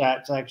in the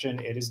chat section.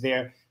 It is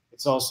there.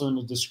 It's also in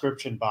the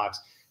description box.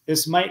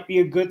 This might be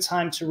a good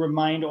time to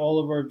remind all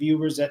of our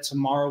viewers that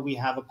tomorrow we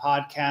have a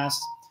podcast,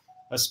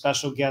 a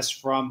special guest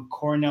from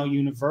Cornell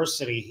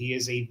University. He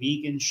is a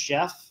vegan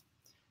chef,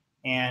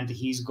 and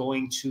he's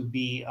going to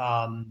be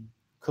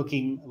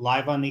cooking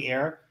live on the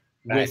air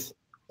with a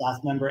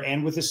staff member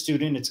and with a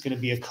student. It's going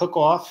to be a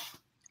cook-off.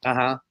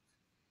 Uh-huh.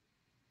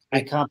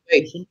 A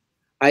competition.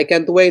 I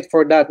can't wait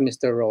for that,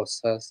 Mr.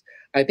 Rosas.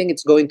 I think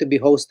it's going to be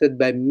hosted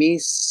by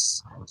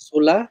Miss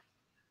Sula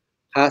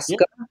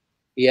Haska.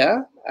 Yeah,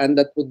 and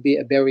that would be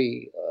a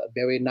very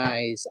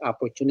nice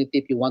opportunity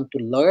if you want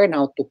to learn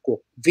how to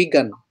cook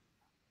vegan.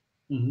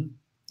 Mm-hmm.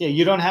 Yeah,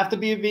 you don't have to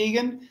be a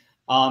vegan.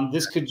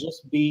 This could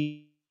just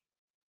be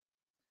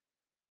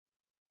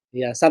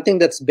something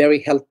that's very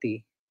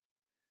healthy.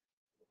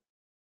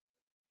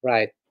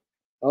 Right.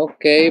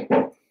 Okay.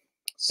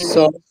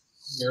 So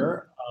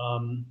here.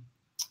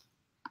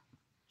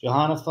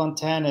 Johanna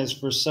Fontanes,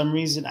 for some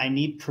reason, I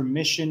need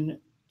permission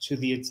to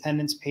the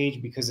attendance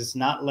page because it's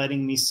not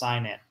letting me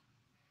sign in.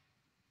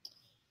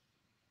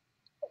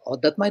 Oh,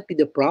 that might be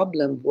the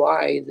problem.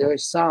 Why? There are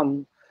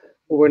some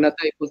who were not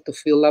able to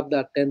fill up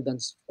the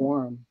attendance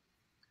form.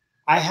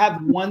 I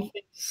have one thing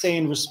to say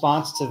in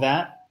response to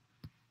that,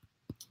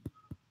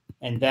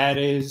 and that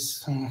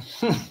is,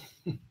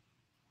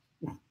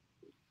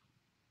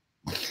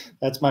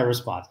 that's my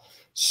response.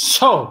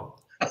 So,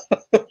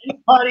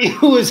 anybody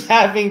who is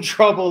having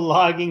trouble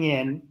logging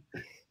in,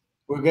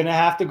 we're going to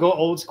have to go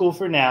old school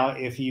for now.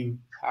 If you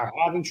are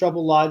having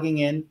trouble logging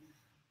in,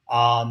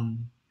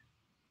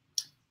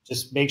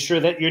 just make sure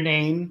that your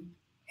name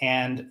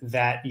and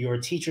that your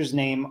teacher's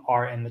name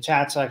are in the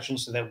chat section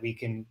so that we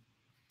can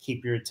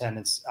keep your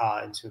attendance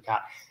into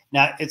account.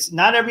 Now, it's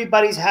not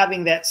everybody's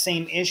having that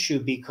same issue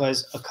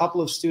because a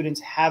couple of students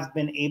have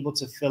been able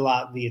to fill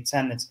out the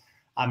attendance.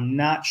 I'm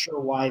not sure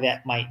why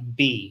that might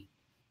be.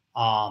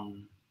 I'll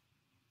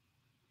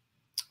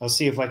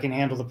see if I can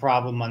handle the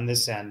problem on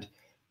this end.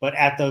 But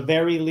at the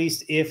very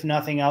least, if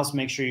nothing else,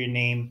 make sure your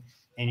name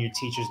and your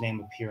teacher's name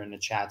appear in the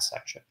chat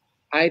section.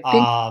 I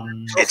think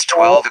it's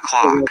 12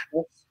 o'clock.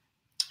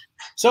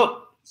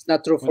 So it's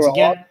not true for once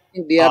again, all. I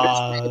think the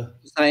others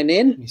sign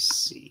in. Let me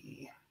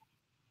see.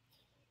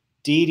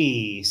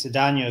 Didi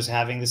Sedano is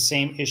having the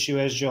same issue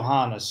as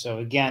Johanna. So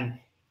again,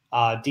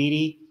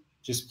 Didi,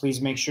 just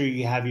please make sure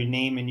you have your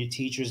name and your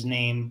teacher's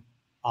name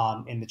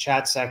in the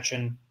chat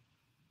section.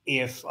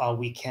 If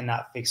we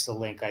cannot fix the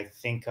link, I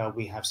think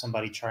we have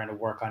somebody trying to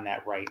work on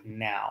that right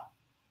now.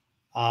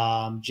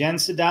 Jen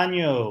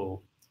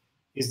Sedano,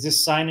 is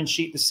this sign-in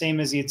sheet the same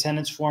as the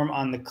attendance form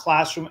on the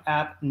classroom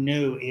app?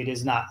 No, it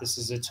is not. This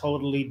is a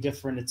totally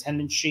different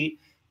attendance sheet.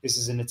 This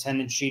is an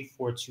attendance sheet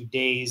for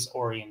today's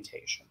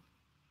orientation.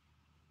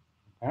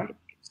 Okay.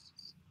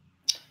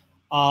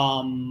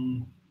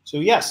 So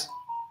yes,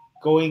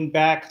 going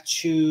back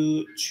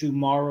to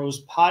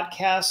tomorrow's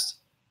podcast,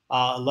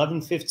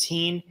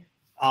 11:15.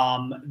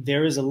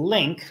 There is a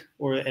link,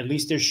 or at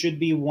least there should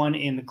be one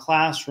in the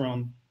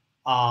classroom,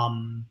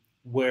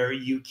 where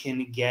you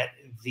can get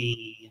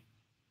the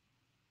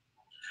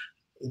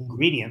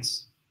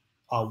ingredients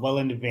well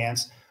in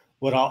advance.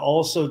 What I'll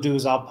also do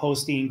is I'll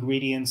post the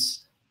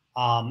ingredients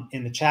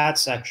in the chat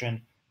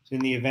section. So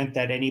in the event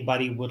that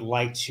anybody would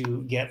like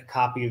to get a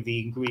copy of the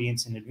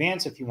ingredients in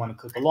advance, if you want to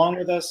cook along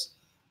with us,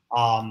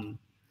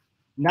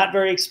 not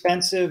very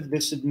expensive.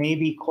 This would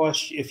maybe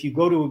cost, if you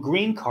go to a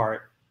green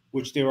cart,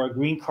 which there are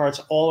green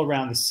carts all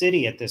around the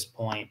city at this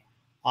point,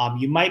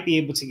 you might be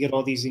able to get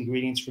all these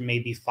ingredients for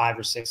maybe $5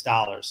 or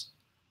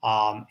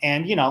 $6.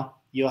 And, you know,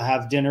 you'll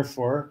have dinner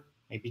for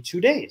maybe 2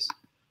 days.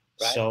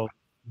 Right. So,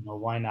 you know,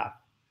 why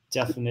not?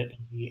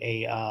 Definitely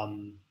a...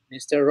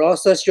 Mr.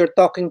 Rosas, you're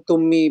talking to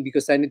me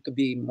because I need to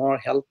be more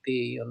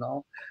healthy, you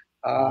know.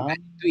 I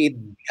need to eat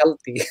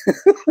healthy.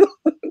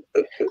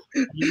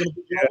 You're going to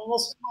be joining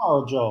us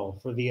tomorrow, Joel,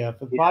 for the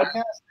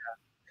podcast?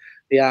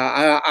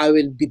 Yeah, I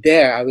will be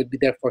there. I will be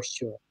there for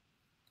sure.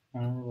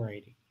 All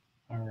righty.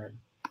 All right.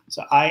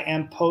 So I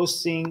am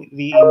posting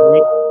the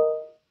ingredients,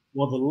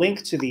 well, the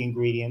link to the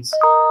ingredients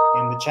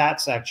in the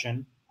chat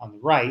section on the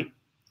right.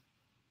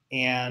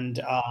 And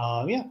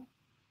yeah,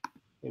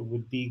 it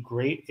would be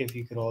great if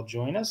you could all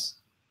join us.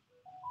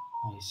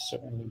 I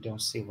certainly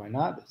don't see why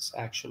not. It's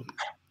actually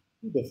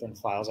 2 different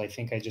files. I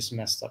think I just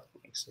messed up the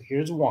link. So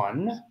here's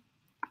one.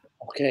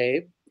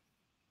 Okay.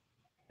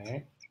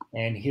 Okay.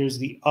 And here's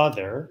the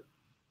other.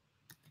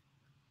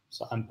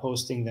 So I'm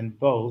posting them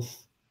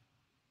both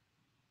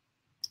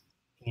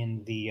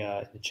in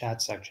the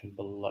chat section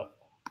below.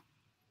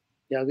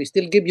 Yeah, we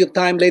still give you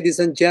time, ladies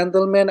and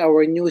gentlemen,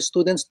 our new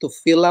students, to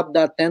fill up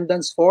the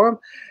attendance form.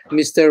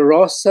 Mr.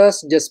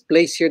 Rosas, just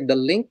place here the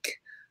link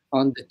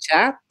on the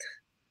chat.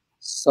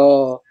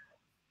 So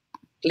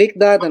click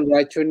that and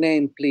write your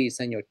name, please,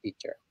 and your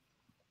teacher.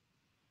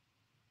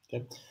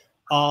 Okay.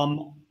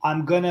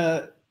 I'm going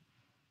to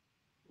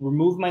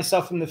remove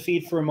myself from the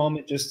feed for a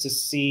moment just to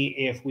see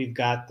if we've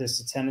got this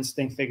attendance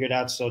thing figured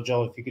out. So,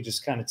 Joel, if you could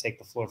just kind of take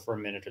the floor for a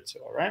minute or two,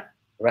 all right?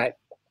 Right.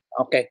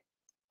 Okay.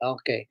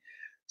 Okay.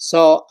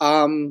 So,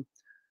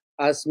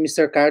 as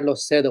Mr.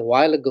 Carlos said a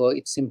while ago,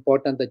 it's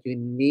important that you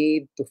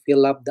need to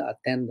fill up the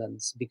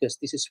attendance because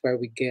this is where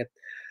we get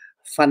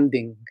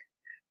funding.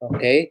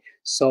 Okay.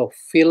 So,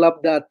 fill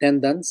up the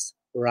attendance,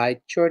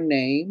 write your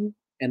name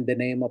and the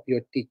name of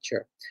your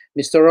teacher.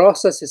 Mr.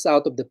 Rosas is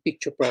out of the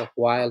picture for a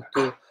while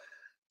to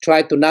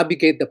try to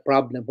navigate the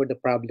problem where the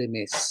problem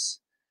is.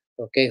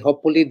 Okay,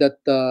 hopefully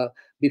that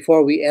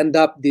before we end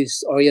up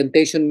this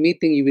orientation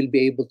meeting, you will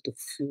be able to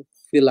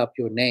fill up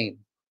your name.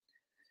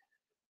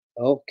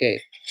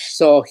 Okay,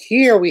 so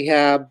here we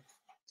have,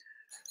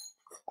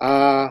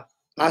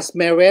 as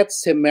Meret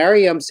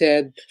Semariam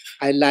said,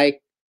 I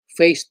like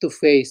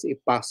face-to-face if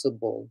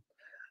possible.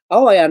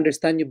 Oh, I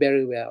understand you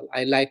very well.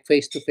 I like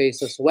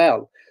face-to-face as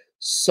well.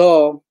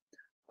 So,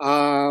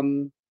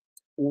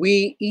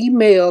 we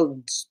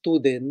emailed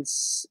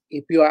students,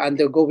 if you are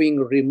undergoing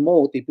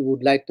remote, if you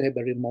would like to have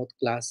a remote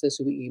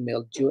classes, we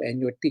emailed you and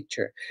your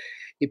teacher.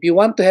 If you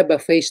want to have a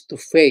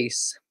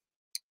face-to-face,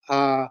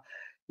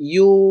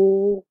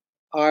 you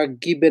are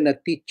given a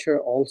teacher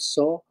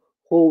also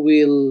who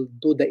will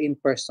do the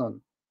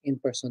in-person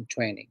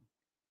training.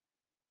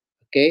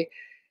 Okay?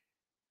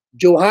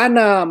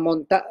 Johanna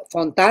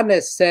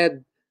Fontanes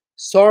said,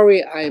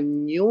 sorry,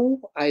 I'm new.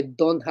 I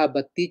don't have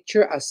a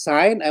teacher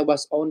assigned. I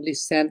was only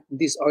sent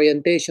these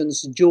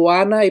orientations.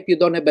 Joanna, if you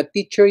don't have a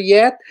teacher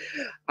yet,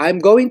 I'm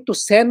going to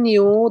send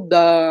you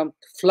the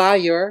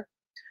flyer.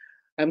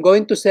 I'm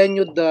going to send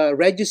you the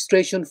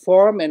registration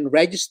form and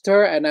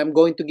register, and I'm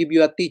going to give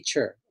you a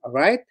teacher. All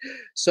right?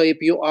 So if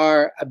you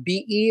are a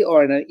BE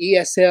or an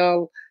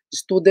ESL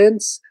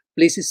students,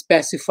 please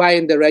specify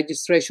in the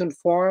registration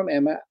form,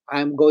 and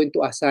I'm going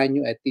to assign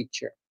you a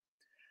teacher.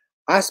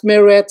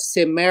 Asmeret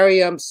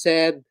Semariam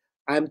said,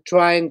 I'm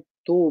trying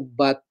to,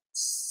 but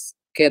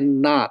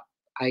cannot.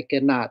 I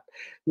cannot.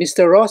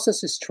 Mr.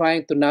 Rosas is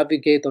trying to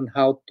navigate on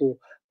how to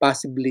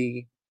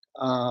possibly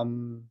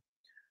um,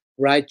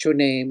 write your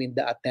name in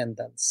the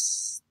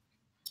attendance.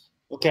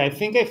 Okay, I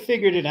think I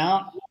figured it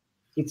out.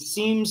 It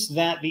seems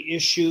that the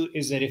issue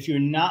is that if you're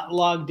not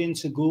logged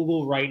into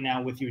Google right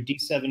now with your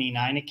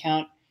D79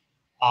 account,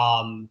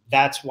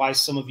 that's why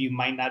some of you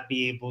might not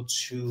be able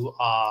to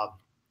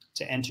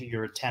enter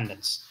your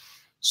attendance.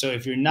 So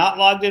if you're not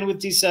logged in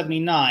with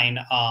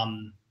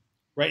D79,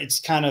 right, it's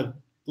kind of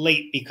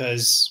late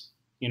because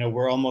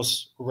we're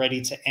almost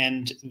ready to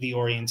end the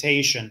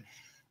orientation.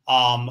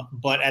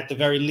 But at the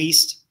very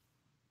least,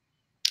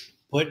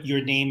 put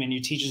your name and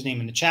your teacher's name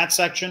in the chat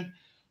section.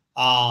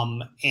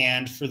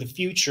 And for the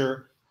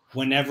future,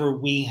 whenever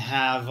we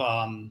have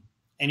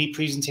any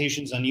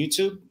presentations on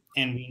YouTube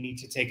and we need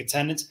to take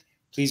attendance,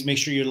 please make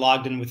sure you're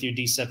logged in with your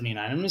D79.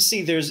 I'm going to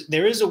see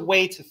there is a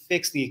way to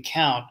fix the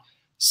account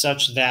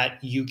such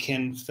that you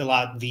can fill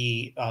out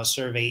the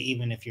survey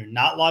even if you're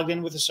not logged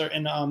in with a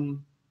certain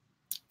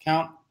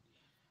account.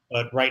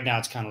 But right now,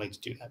 it's kind of late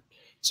to do that.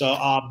 So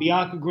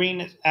Bianca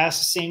Green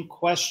asked the same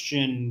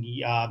question.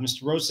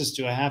 Mr. Rosas,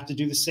 do I have to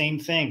do the same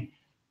thing?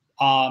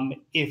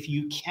 If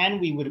you can,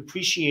 we would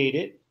appreciate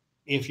it.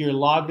 If you're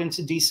logged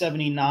into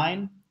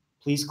D79,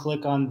 please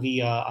click on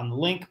the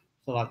link,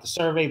 fill out the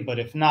survey. But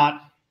if not,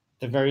 at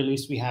the very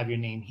least, we have your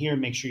name here.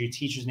 Make sure your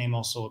teacher's name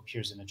also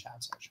appears in the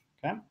chat section.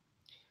 Okay.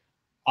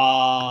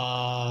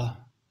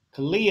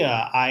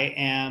 Kalia, I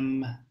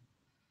am.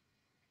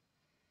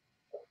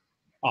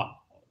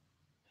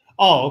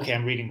 Oh, okay.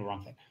 I'm reading the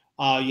wrong thing.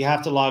 You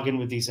have to log in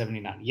with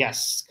D79.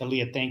 Yes,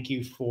 Kalia, thank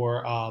you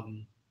for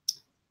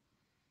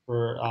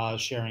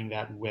sharing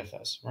that with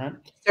us. Right,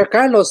 Sir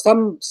Carlos,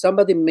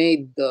 somebody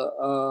made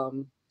a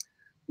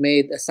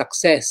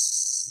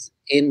success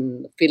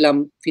in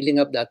filling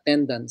up the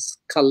attendance.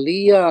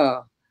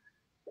 Kalia,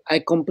 I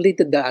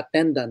completed the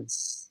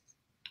attendance.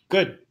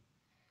 Good.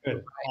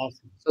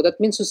 Awesome. So that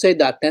means to say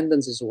the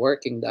attendance is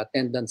working. The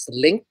attendance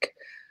link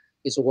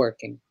is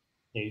working.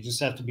 Yeah, you just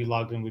have to be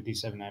logged in with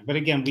D79. But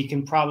again, we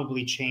can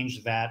probably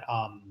change that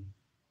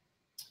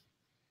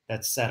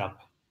that setup.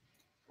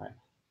 Right.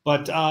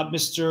 But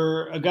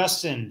Mr.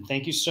 Augustine,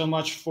 thank you so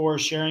much for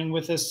sharing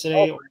with us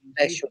today. Oh, my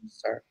pleasure,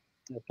 sir.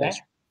 My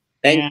pleasure.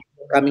 Okay. Thank you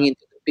for coming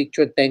into the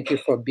picture. Thank you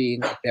for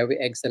being a very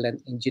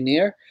excellent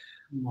engineer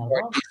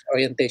for this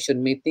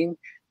orientation meeting.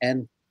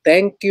 And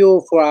thank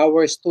you for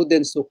our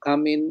students who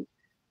come in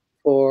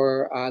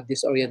for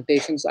these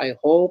orientations.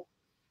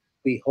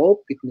 We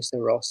hope with Mr.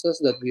 Rosas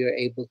that we are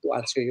able to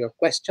answer your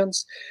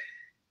questions.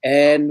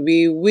 And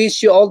we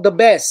wish you all the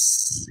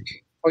best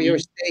for your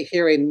stay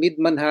here in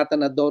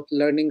Mid-Manhattan Adult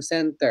Learning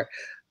Center.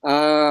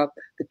 The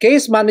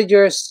case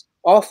manager's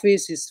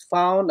office is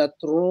found at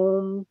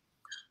room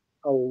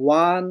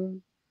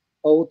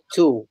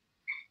 102.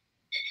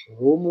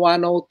 Room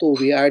 102.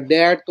 We are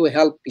there to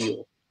help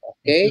you.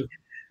 Okay?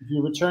 If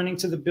you're returning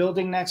to the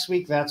building next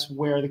week, that's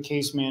where the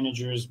case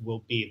managers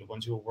will be, the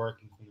ones who are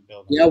working from the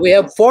building. Yeah, we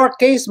have 4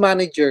 case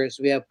managers.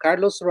 We have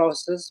Carlos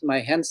Rosas,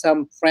 my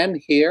handsome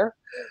friend here,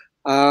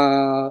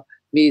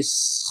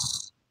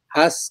 Miss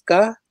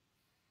Haska,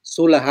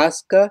 Sula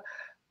Haska,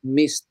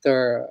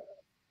 Mr.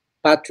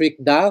 Patrick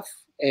Duff,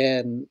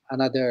 and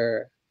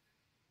another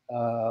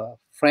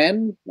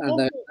friend,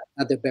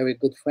 another very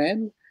good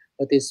friend,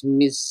 that is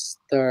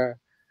Mr.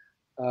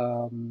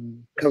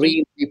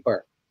 Kareem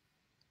Nipper.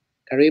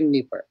 Kareem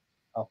Nipper.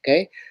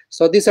 Okay,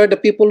 so these are the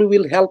people who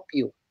will help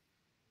you.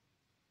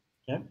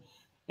 Okay.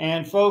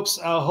 And folks,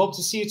 I hope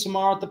to see you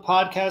tomorrow at the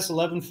podcast,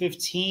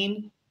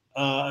 11:15.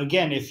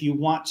 Again, if you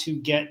want to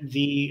get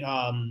the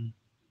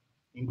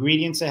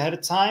ingredients ahead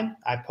of time,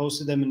 I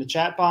posted them in the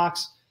chat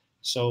box.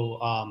 So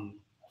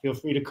feel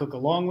free to cook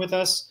along with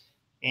us.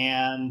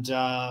 And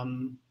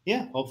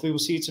yeah, hopefully we'll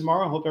see you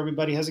tomorrow. Hope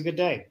everybody has a good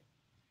day.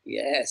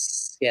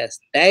 Yes, yes.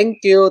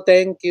 Thank you,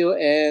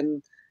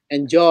 and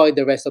enjoy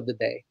the rest of the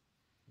day.